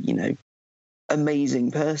really, amazing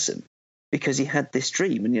person, because he had this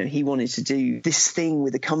dream and, he wanted to do this thing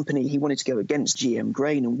with a company. He wanted to go against GM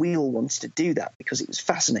Grain, and we all wanted to do that because it was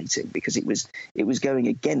fascinating, because it was going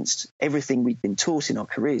against everything we'd been taught in our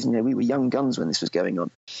careers. We were young guns when this was going on.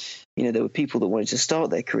 There were people that wanted to start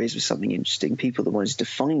their careers with something interesting, people that wanted to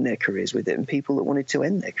define their careers with it, and people that wanted to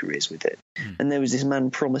end their careers with it. And there was this man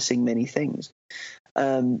promising many things.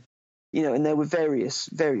 And there were various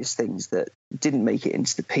things that didn't make it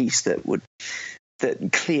into the piece that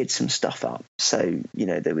cleared some stuff up. So,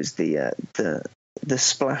 there was the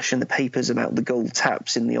splash in the papers about the gold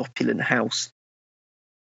taps in the opulent house.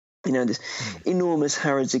 This enormous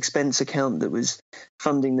Harrods expense account that was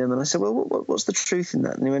funding them. And I said, well, what's the truth in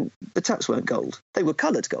that? And they went, the taps weren't gold. They were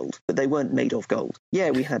coloured gold, but they weren't made of gold.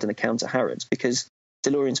 Yeah, we had an account at Harrods because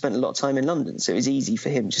DeLorean spent a lot of time in London. So it was easy for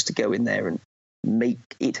him just to go in there and make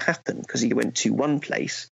it happen, because he went to one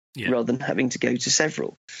place rather than having to go to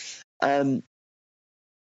several. The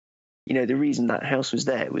reason that house was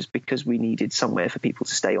there was because we needed somewhere for people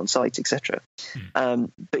to stay on site, etc. But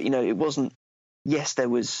it wasn't. Yes, there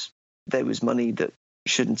was money that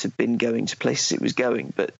shouldn't have been going to places it was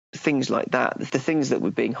going, but things like that, the things that were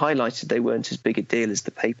being highlighted, they weren't as big a deal as the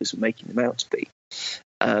papers were making them out to be.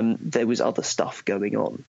 There was other stuff going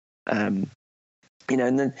on, and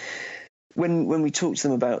then when we talked to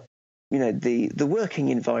them about the working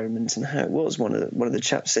environment and how it was, one of the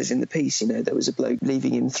chaps says in the piece, there was a bloke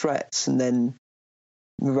leaving him threats, and then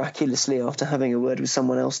miraculously, after having a word with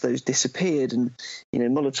someone else, those disappeared, and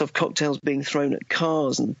Molotov cocktails being thrown at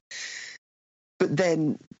cars, but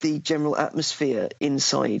then the general atmosphere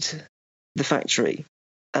inside the factory,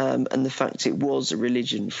 and the fact it was a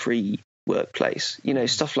religion-free workplace,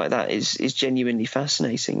 stuff like that is genuinely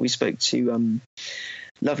fascinating. We spoke to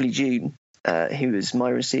Lovely June, who was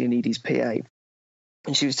Myra Cianides' PA,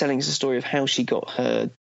 and she was telling us a story of how she got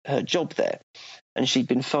her job there, and she'd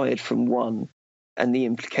been fired from one, and the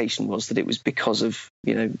implication was that it was because of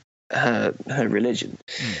her religion.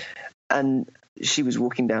 And she was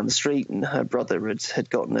walking down the street, and her brother had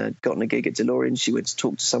gotten a gig at DeLorean. She went to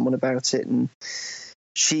talk to someone about it, and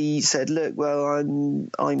she said, look, well,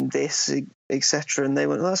 I'm this, etc. And they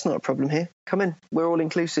went, well, that's not a problem here, come in, we're all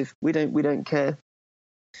inclusive, we don't care.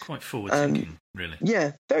 Quite forward thinking, really.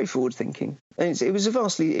 Yeah, very forward thinking. And it was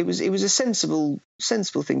a sensible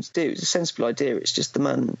thing to do. It was a sensible idea. It's just the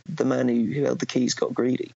man who held the keys got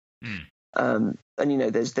greedy. And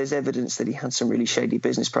there's evidence that he had some really shady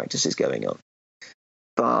business practices going on.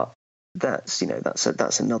 But that's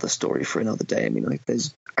another story for another day. I mean,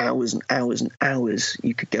 there's hours and hours and hours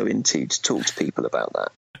you could go into to talk to people about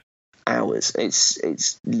that. Hours.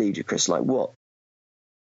 It's ludicrous. Like what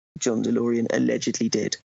John DeLorean allegedly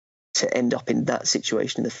did to end up in that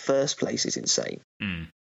situation in the first place is insane.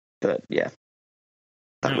 But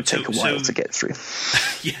that would take a while to get through.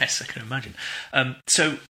 Yes, I can imagine.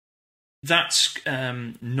 So that's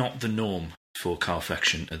not the norm for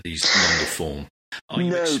Carfaction at these longer form. Are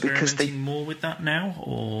you experimenting more with that now,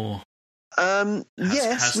 or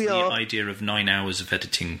yes, we are. The idea of 9 hours of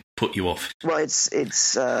editing put you off? Well,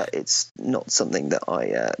 it's not something that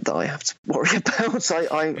I have to worry about.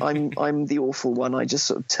 I'm the awful one. I just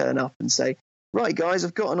sort of turn up and say, right, guys,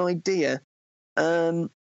 I've got an idea. Who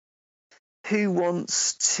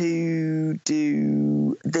wants to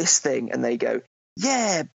do this thing? And they go,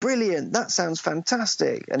 yeah, brilliant. That sounds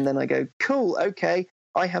fantastic. And then I go, cool, okay.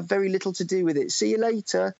 I have very little to do with it. See you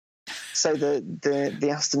later. So the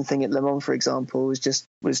Aston thing at Le Mans, for example,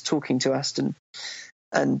 was talking to Aston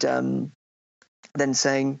and then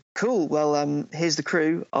saying, cool, well, here's the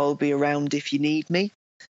crew. I'll be around if you need me.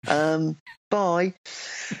 Bye.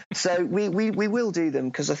 So we will do them,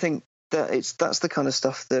 because I think that that's the kind of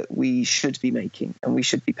stuff that we should be making and we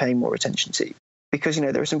should be paying more attention to. Because,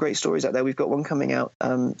 there are some great stories out there. We've got one coming out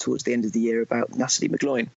towards the end of the year about Natalie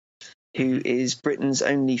McGloin, who is Britain's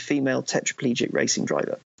only female tetraplegic racing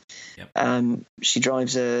driver. Yep. She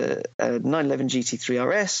drives a 911 GT3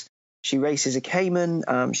 RS. She races a Cayman.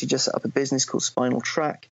 She just set up a business called Spinal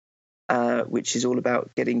Track, which is all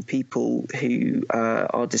about getting people who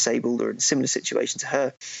are disabled or in a similar situation to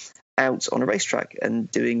her out on a racetrack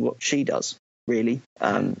and doing what she does, really.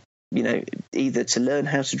 either to learn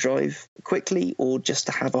how to drive quickly or just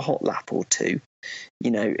to have a hot lap or two.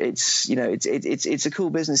 It's a cool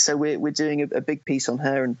business. So we're doing a big piece on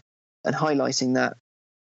her and highlighting that.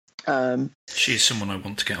 She's someone I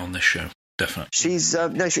want to get on this show. Definitely. She's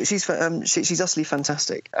utterly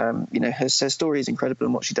fantastic. Her story is incredible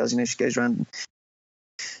in what she does. She goes around and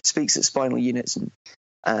speaks at spinal units,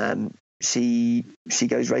 and she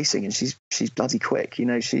goes racing, and she's bloody quick.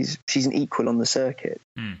 She's an equal on the circuit.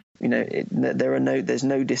 There's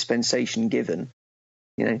no dispensation given.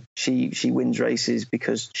 She wins races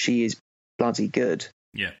because she is bloody good.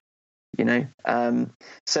 Yeah.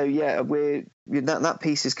 So yeah, that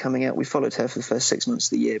piece is coming out. We followed her for the first 6 months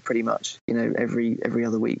of the year, pretty much. Every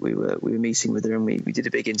other week we were meeting with her, and we did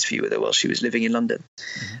a big interview with her while she was living in London.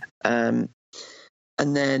 Mm-hmm.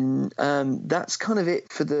 And then that's kind of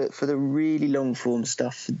it for the really long form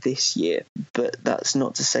stuff for this year. But that's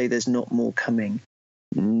not to say there's not more coming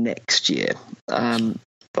next year.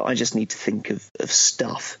 But I just need to think of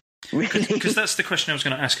stuff. Really, because that's the question I was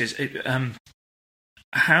going to ask. Is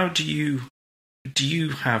how do you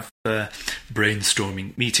have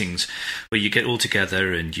brainstorming meetings where you get all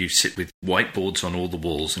together and you sit with whiteboards on all the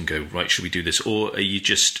walls and go, right, should we do this? Or are you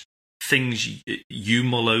just things you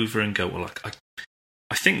mull over and go, well,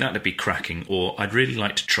 I think that'd be cracking, or I'd really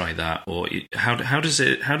like to try that, or how do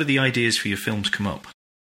the ideas for your films come up?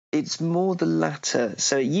 It's more the latter.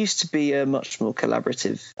 So it used to be a much more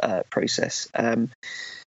collaborative process.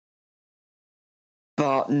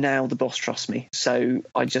 But now the boss trusts me. So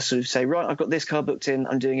I just sort of say, right, I've got this car booked in.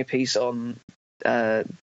 I'm doing a piece on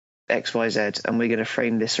XYZ, and we're going to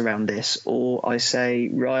frame this around this. Or I say,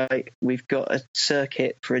 right, we've got a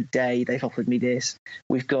circuit for a day. They've offered me this.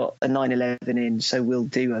 We've got a 911 in, so we'll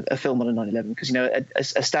do a film on a 911 because,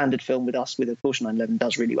 a standard film with us with a Porsche 911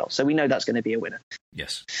 does really well. So we know that's going to be a winner.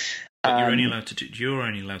 Yes. But you're only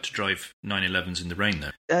allowed to drive 911s in the rain, though.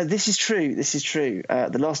 This is true.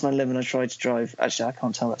 The last 911 I tried to drive, actually, I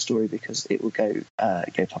can't tell that story because it will go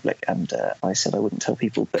public, and I said I wouldn't tell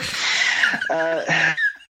people.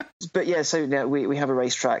 But yeah, so we have a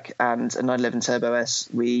racetrack and a 911 Turbo S.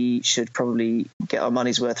 We should probably get our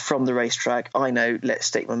money's worth from the racetrack. I know, let's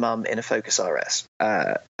stick my mum in a Focus RS.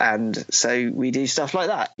 And so we do stuff like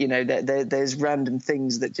that. There's random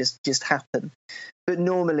things that just happen. But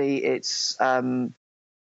normally it's I'm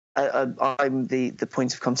the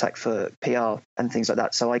point of contact for PR and things like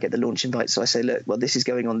that. So I get the launch invite. So I say, look, well, this is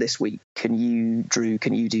going on this week. Can you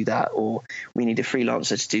do that? Or we need a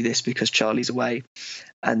freelancer to do this because Charlie's away.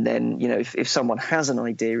 And then, if someone has an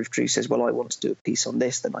idea, if Drew says, well, I want to do a piece on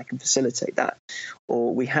this, then I can facilitate that.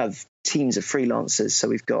 Or we have teams of freelancers. So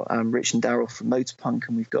we've got Rich and Daryl from Motorpunk,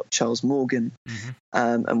 and we've got Charles Morgan. Mm-hmm.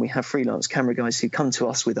 And we have freelance camera guys who come to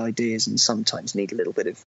us with ideas and sometimes need a little bit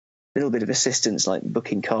of assistance, like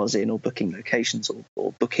booking cars in or booking locations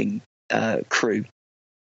or booking crew,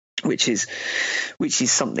 which is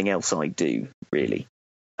something else I do, really.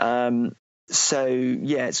 So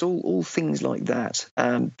yeah, it's all things like that.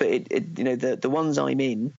 But the ones I'm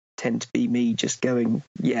in tend to be me just going,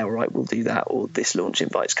 yeah, all right, we'll do that, or this launch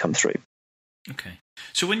invite's come through. Okay.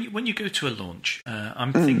 So when you go to a launch,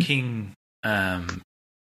 I'm thinking like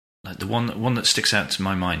the one that sticks out to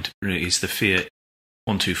my mind really is the Fiat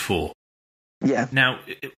 124. Yeah. Now,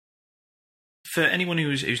 for anyone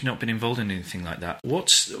who's not been involved in anything like that,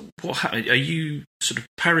 are you sort of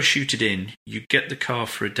parachuted in? You get the car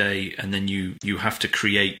for a day, and then you have to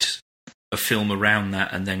create a film around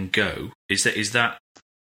that, and then go. Is that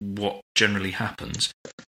what generally happens?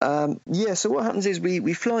 Yeah. So what happens is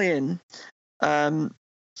we fly in, and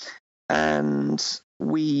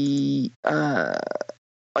we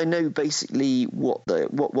I know basically what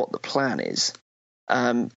the plan is.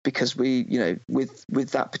 Because we,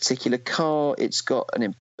 with that particular car, it's got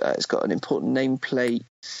an important nameplate,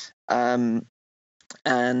 and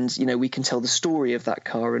we can tell the story of that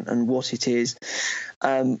car and what it is.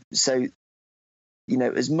 So,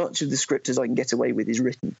 as much of the script as I can get away with is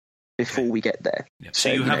written before we get there. Yeah. So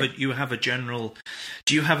you have a general.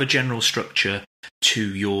 Do you have a general structure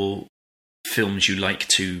to your films you like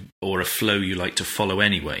to, or a flow you like to follow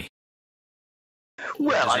anyway?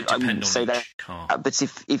 Well, I wouldn't say that, but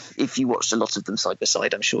if you watched a lot of them side by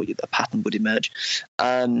side, I'm sure a pattern would emerge.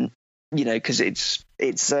 Because it's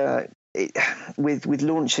with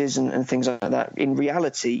launches and things like that. In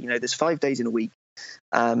reality, there's 5 days in a week.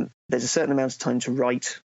 There's a certain amount of time to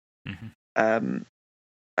write,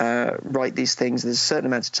 write these things. There's a certain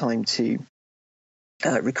amount of time to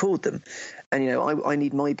record them, and I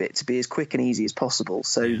need my bit to be as quick and easy as possible,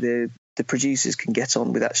 so the producers can get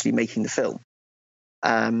on with actually making the film.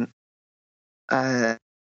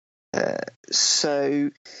 So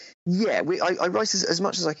Yeah, I write as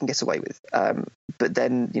much as I can get away with. But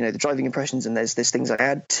then, the driving impressions, and there's things I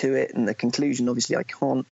add to it, and the conclusion, obviously, I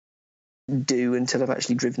can't do until I've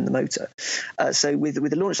actually driven the motor. So with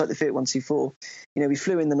a launch like the Fiat 124, we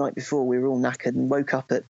flew in the night before, we were all knackered and woke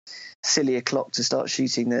up at silly o'clock to start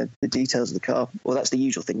shooting the details of the car. Well, that's the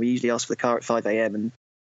usual thing. We usually ask for the car at 5 a.m. and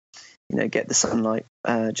get the sunlight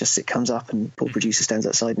just as it comes up, and poor producer stands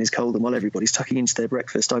outside and is cold, and while everybody's tucking into their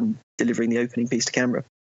breakfast, I'm delivering the opening piece to camera.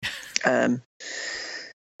 And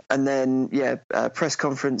then press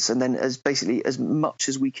conference, and then as much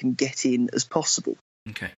as we can get in as possible.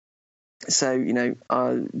 Okay. So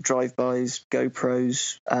drive-bys,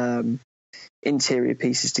 GoPros, interior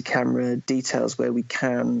pieces to camera, details where we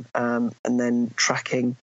can, and then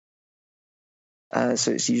tracking.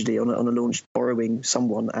 So it's usually on a launch, borrowing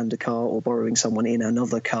someone and a car, or borrowing someone in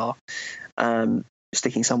another car,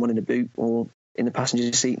 sticking someone in a boot or in the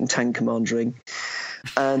passenger seat and tank commandering,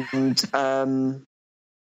 and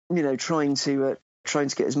trying to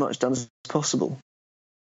get as much done as possible.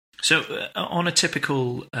 So on a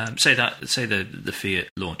typical say the Fiat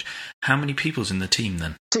launch, how many people's in the team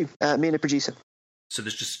then? 2, me and a producer. So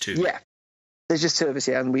there's just 2. Yeah, there's just 2 of us.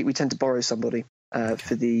 Yeah, and we tend to borrow somebody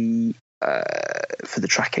for the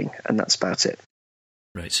tracking, and that's about it.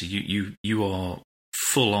 Right. So you are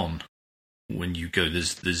full on when you go.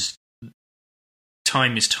 There's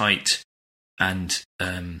time is tight, and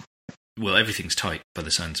everything's tight by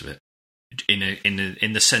the sounds of it.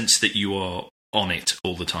 In the sense that you are on it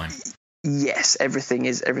all the time. Yes, everything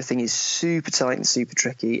is super tight and super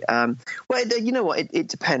tricky. You know what? It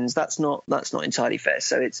depends. That's not entirely fair.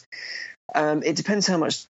 So it depends how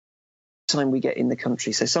much time we get in the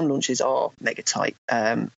country. So some launches are mega tight.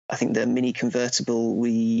 I think the Mini convertible,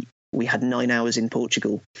 we had 9 hours in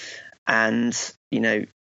Portugal, and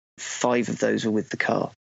 5 of those were with the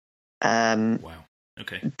car. Wow.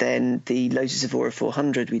 Okay. Then the Lotus Evora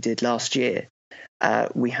 400 we did last year,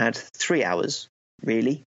 we had 3 hours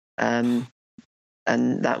really, and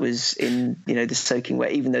that was in the soaking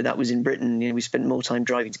wet. Even though that was in Britain, we spent more time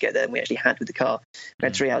driving to get there than we actually had with the car. We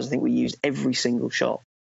had 3 hours. I think we used every single shot.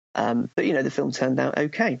 But the film turned out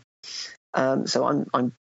okay. So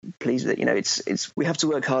I'm pleased with it. It's we have to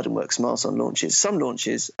work hard and work smart on launches. Some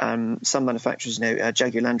launches, some manufacturers,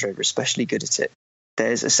 Jaguar Land Rover, are especially good at it.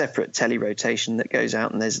 There's a separate tele rotation that goes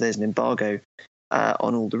out, and there's an embargo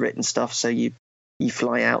on all the written stuff. So you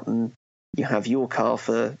fly out and you have your car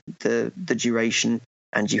for the duration,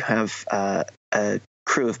 and you have a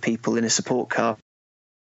crew of people in a support car.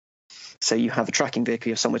 So you have a tracking vehicle,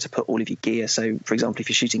 you have somewhere to put all of your gear. So, for example, if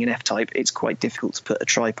you're shooting an F-Type, it's quite difficult to put a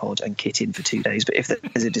tripod and kit in for 2 days. But if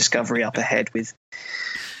there's a Discovery up ahead with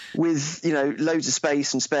loads of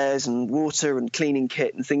space and spares and water and cleaning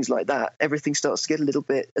kit and things like that, everything starts to get a little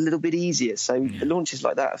bit easier. So the launches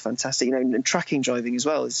like that are fantastic. And tracking driving as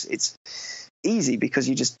well it's easy, because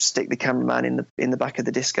you just stick the cameraman in the back of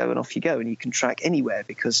the Disco and off you go, and you can track anywhere,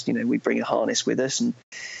 because we bring a harness with us, and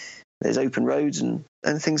there's open roads and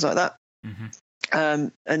things like that. Mm-hmm.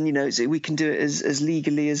 And so we can do it as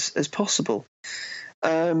legally as possible.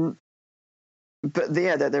 But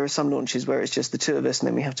there are some launches where it's just the 2 of us, and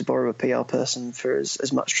then we have to borrow a PR person for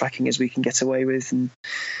as much tracking as we can get away with, and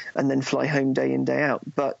then fly home day in, day out.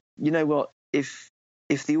 But you know what? If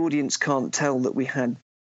the audience can't tell that we had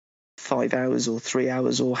 5 hours or 3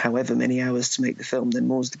 hours or however many hours to make the film, then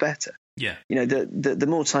more's the better. Yeah. The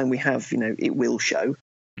more time we have, it will show.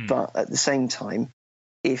 But at the same time,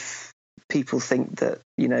 if people think that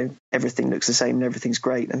everything looks the same and everything's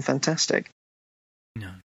great and fantastic.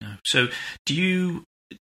 No. So do you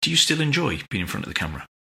still enjoy being in front of the camera?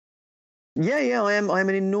 Yeah, I am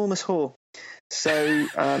an enormous whore. So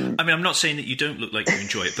I'm not saying that you don't look like you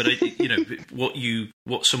enjoy it, but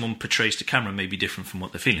what someone portrays to camera may be different from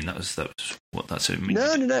what they're feeling. That was what that's means.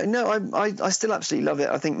 No. I still absolutely love it.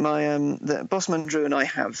 I think my the Bossman Drew and I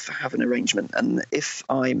have an arrangement, and if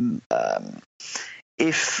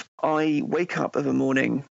I wake up of a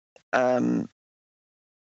morning and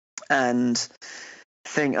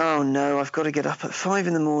think, oh no, I've got to get up at 5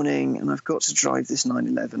 a.m. and I've got to drive this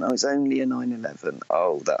 911. Oh, it's only a 911.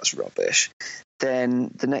 Oh, that's rubbish.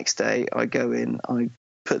 Then the next day I go in, I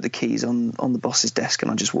put the keys on the boss's desk,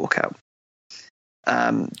 and I just walk out.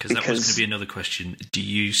 Because that was going to be another question. Do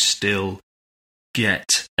you still get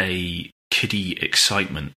a kiddie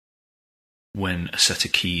excitement when a set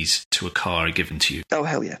of keys to a car are given to you? Oh,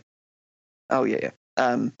 hell yeah. Oh, yeah.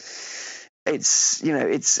 It's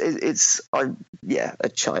I'm a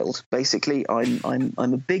child basically. I'm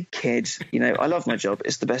a big kid. I love my job.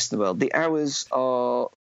 It's the best in the world. The hours are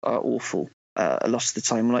awful. a lot of the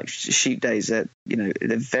time. Like shoot days are,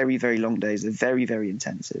 they're very, very long days. They're very, very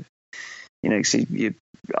intensive. So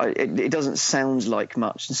it doesn't sound like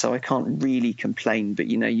much, and so I can't really complain. But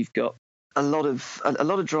you've got a lot of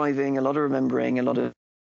driving, a lot of remembering, a lot of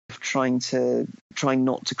trying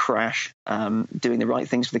not to crash, doing the right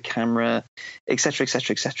things for the camera, etc.,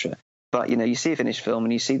 etc., etc. But you see a finished film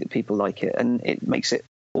and you see that people like it, and it makes it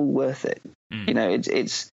all worth it.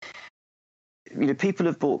 It's people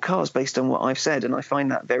have bought cars based on what I've said, and I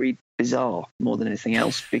find that very bizarre more than anything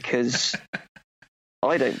else, because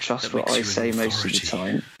I don't trust what I say most of the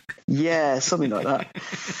time. Yeah, something like that.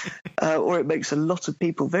 Or it makes a lot of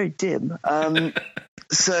people very dim.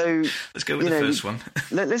 So let's go with the first one.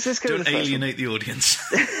 Let's go Don't with the first alienate the audience.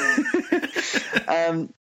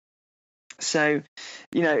 So,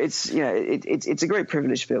 it's a great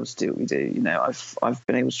privilege to be able to do what we do. I've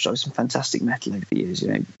been able to drive some fantastic metal over the years.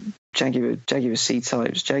 Jaguar C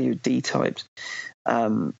types, Jaguar D types,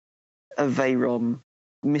 a Veyron,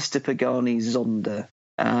 Mr. Pagani Zonda,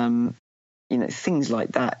 things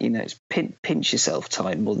like that. It's pinch yourself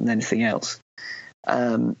time more than anything else.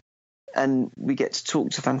 And we get to talk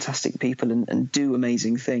to fantastic people and do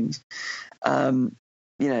amazing things.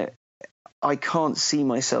 I can't see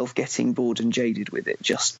myself getting bored and jaded with it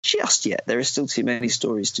just yet. There are still too many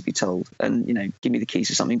stories to be told. And, give me the keys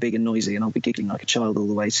to something big and noisy and I'll be giggling like a child all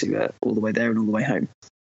the way there and all the way home.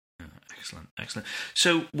 Excellent.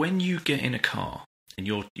 So when you get in a car and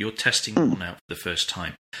you're testing one out for the first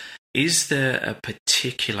time, is there a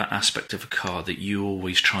particular aspect of a car that you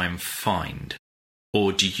always try and find?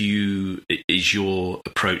 Or is your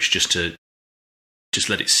approach just to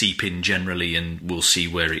let it seep in generally and we'll see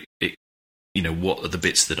where it what are the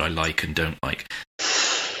bits that I like and don't like?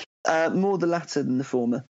 More the latter than the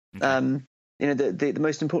former. Okay. The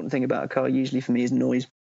most important thing about a car usually for me is noise.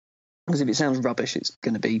 Because if it sounds rubbish, it's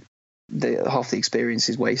going to be half the experience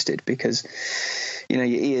is wasted, because your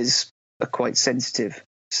ears are quite sensitive.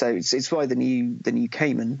 So it's why the new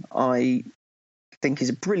Cayman I think is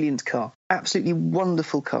a brilliant car, absolutely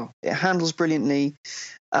wonderful car. It handles brilliantly.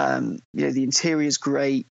 The interior is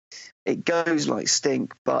great. It goes like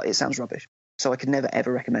stink, but it sounds rubbish. So I could never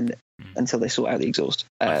ever recommend it until they sort out the exhaust.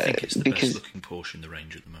 I think it's the best looking Porsche in the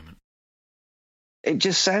range at the moment. It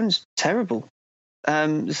just sounds terrible.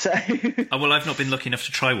 Well, I've not been lucky enough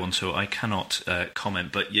to try one, so I cannot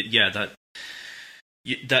comment. But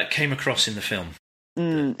that came across in the film.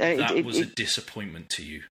 That was a disappointment to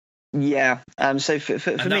you. Yeah. So for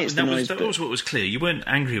me, it's the noise. That was what was clear. You weren't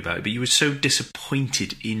angry about it, but you were so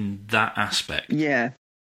disappointed in that aspect. Yeah.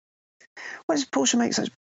 Why does Porsche make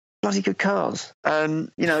such bloody good cars? I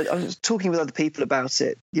was talking with other people about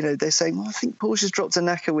it. They're saying, well, I think Porsche's dropped a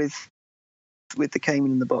knacker with the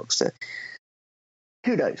Cayman and the Boxster.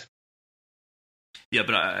 Who knows? Yeah,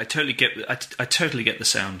 but I totally get the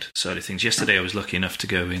sound side of things. Yesterday, I was lucky enough to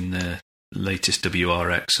go in the latest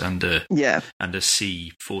WRX and a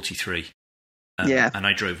C43. And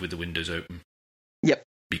I drove with the windows open. Yep.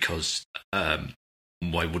 Because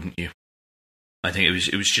why wouldn't you? I think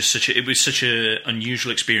it was such a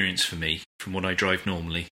unusual experience for me from what I drive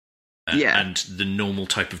normally. And the normal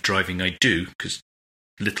type of driving I do, because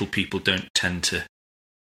little people don't tend to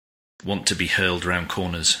want to be hurled around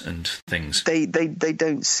corners and things. They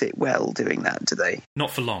don't sit well doing that, do they? Not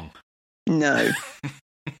for long. No.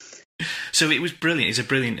 So it was brilliant. It's a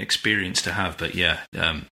brilliant experience to have. But yeah,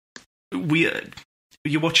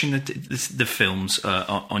 you're watching the films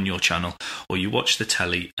on your channel, or you watch the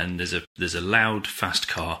telly, and there's a loud, fast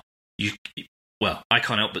car. I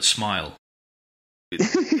can't help but smile.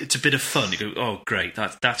 It's a bit of fun. You go, oh, great,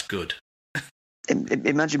 that's good.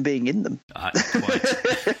 Imagine being in them. Quite.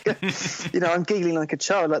 I'm giggling like a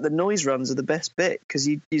child. Like the noise runs are the best bit, because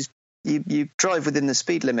you drive within the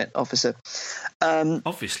speed limit, officer.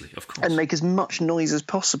 Obviously, of course, and make as much noise as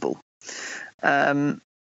possible. And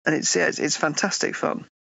it's fantastic fun.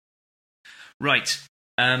 Right.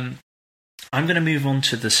 I'm going to move on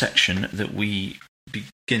to the section that we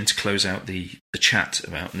begin to close out the chat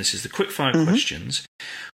about, and this is the quickfire questions,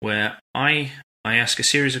 where I ask a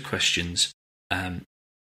series of questions.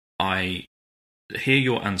 I hear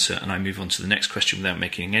your answer and I move on to the next question without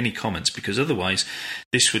making any comments, because otherwise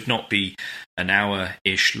this would not be an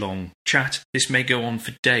hour-ish long chat. This may go on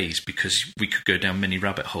for days, because we could go down many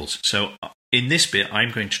rabbit holes. So in this bit,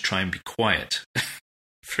 I'm going to try and be quiet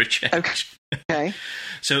for a change. Okay.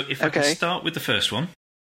 So if I can start with the first one,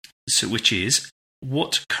 which is,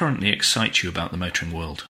 what currently excites you about the motoring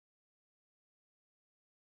world?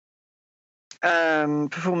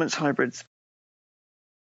 Performance hybrids.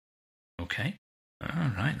 Okay.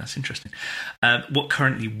 All right, that's interesting. What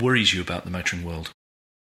currently worries you about the motoring world?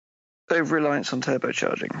 Over-reliance on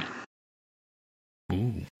turbocharging.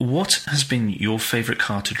 Ooh. What has been your favourite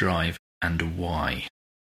car to drive and why?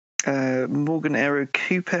 Morgan Aero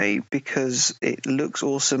Coupe, because it looks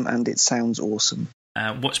awesome and it sounds awesome.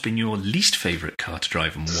 What's been your least favourite car to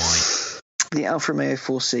drive and why? The Alfa Romeo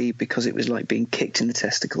 4C, because it was like being kicked in the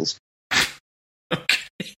testicles.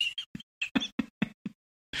 Okay.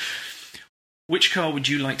 Which car would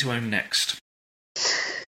you like to own next?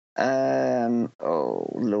 Oh,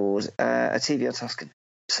 Lord. A TVR Tuscan,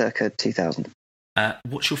 circa 2000.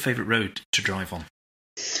 What's your favourite road to drive on?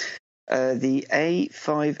 The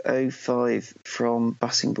A505 from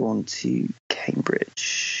Bassingbourn to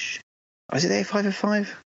Cambridge. Oh, is it the A505?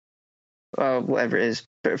 Whatever it is.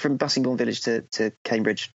 But from Bassingbourn Village to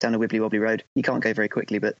Cambridge, down a wibbly-wobbly road. You can't go very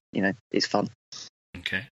quickly, but, it's fun.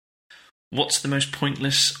 Okay. What's the most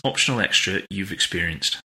pointless optional extra you've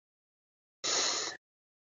experienced?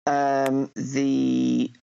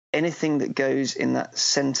 Anything that goes in that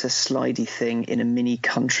centre slidey thing in a Mini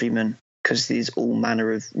Countryman, because there's all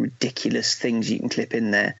manner of ridiculous things you can clip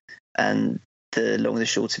in there. And the long and the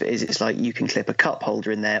short of it is, it's like you can clip a cup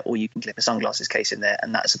holder in there or you can clip a sunglasses case in there,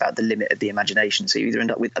 and that's about the limit of the imagination. So you either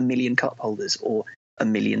end up with 1 million cup holders or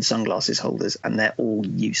 1 million sunglasses holders, and they're all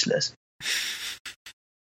useless.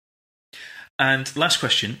 And last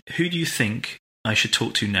question, who do you think I should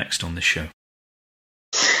talk to next on this show?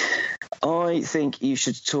 I think you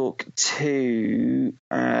should talk to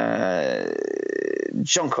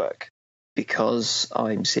John Quirk, because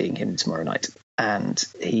I'm seeing him tomorrow night, and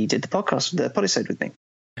he did the podisode with me.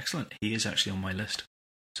 Excellent. He is actually on my list,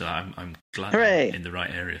 so I'm glad Hooray. I'm in the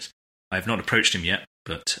right areas. I have not approached him yet,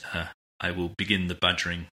 but I will begin the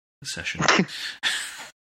badgering session.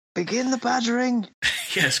 Begin the badgering?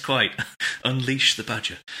 Yes, quite. Unleash the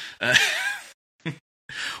badger.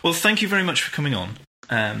 Well, thank you very much for coming on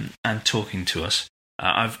and talking to us.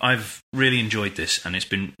 I've really enjoyed this, and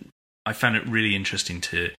I found it really interesting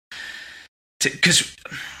because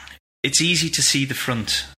it's easy to see the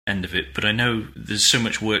front end of it, but I know there's so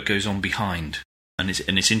much work goes on behind, and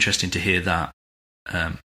it's interesting to hear that.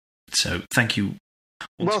 So thank you.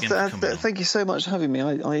 Thank you so much for having me.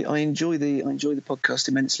 I enjoy the podcast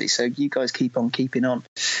immensely. So you guys keep on keeping on.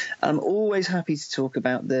 I'm always happy to talk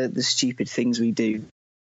about the stupid things we do,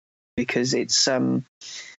 because it's people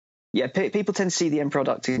tend to see the end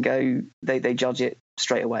product and go, they judge it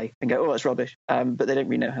straight away and go, oh, it's rubbish, but they don't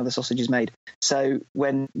really know how the sausage is made. So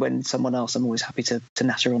when someone else, I'm always happy to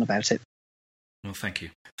natter on about it. Well, thank you.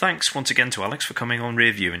 Thanks once again to Alex for coming on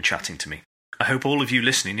Rear View and chatting to me. I hope all of you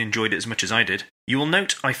listening enjoyed it as much as I did. You will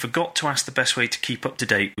note I forgot to ask the best way to keep up to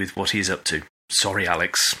date with what he is up to. Sorry,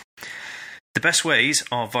 Alex. The best ways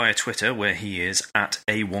are via Twitter, where he is at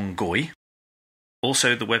A1Goy.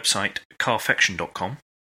 Also the website carfection.com.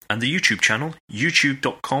 And the YouTube channel,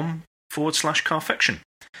 youtube.com/carfection.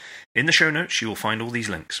 In the show notes, you will find all these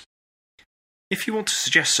links. If you want to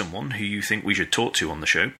suggest someone who you think we should talk to on the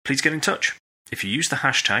show, please get in touch. If you use the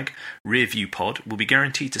hashtag RearViewPod, we'll be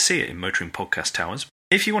guaranteed to see it in Motoring Podcast Towers.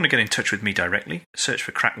 If you want to get in touch with me directly, search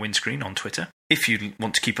for Crack Windscreen on Twitter. If you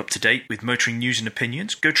want to keep up to date with motoring news and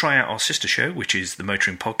opinions, go try out our sister show, which is the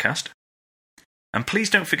Motoring Podcast. And please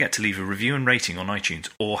don't forget to leave a review and rating on iTunes,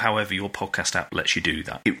 or however your podcast app lets you do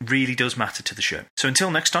that. It really does matter to the show. So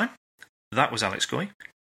until next time, that was Alex Goy.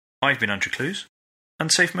 I've been Andrew Clues, and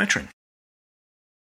safe motoring.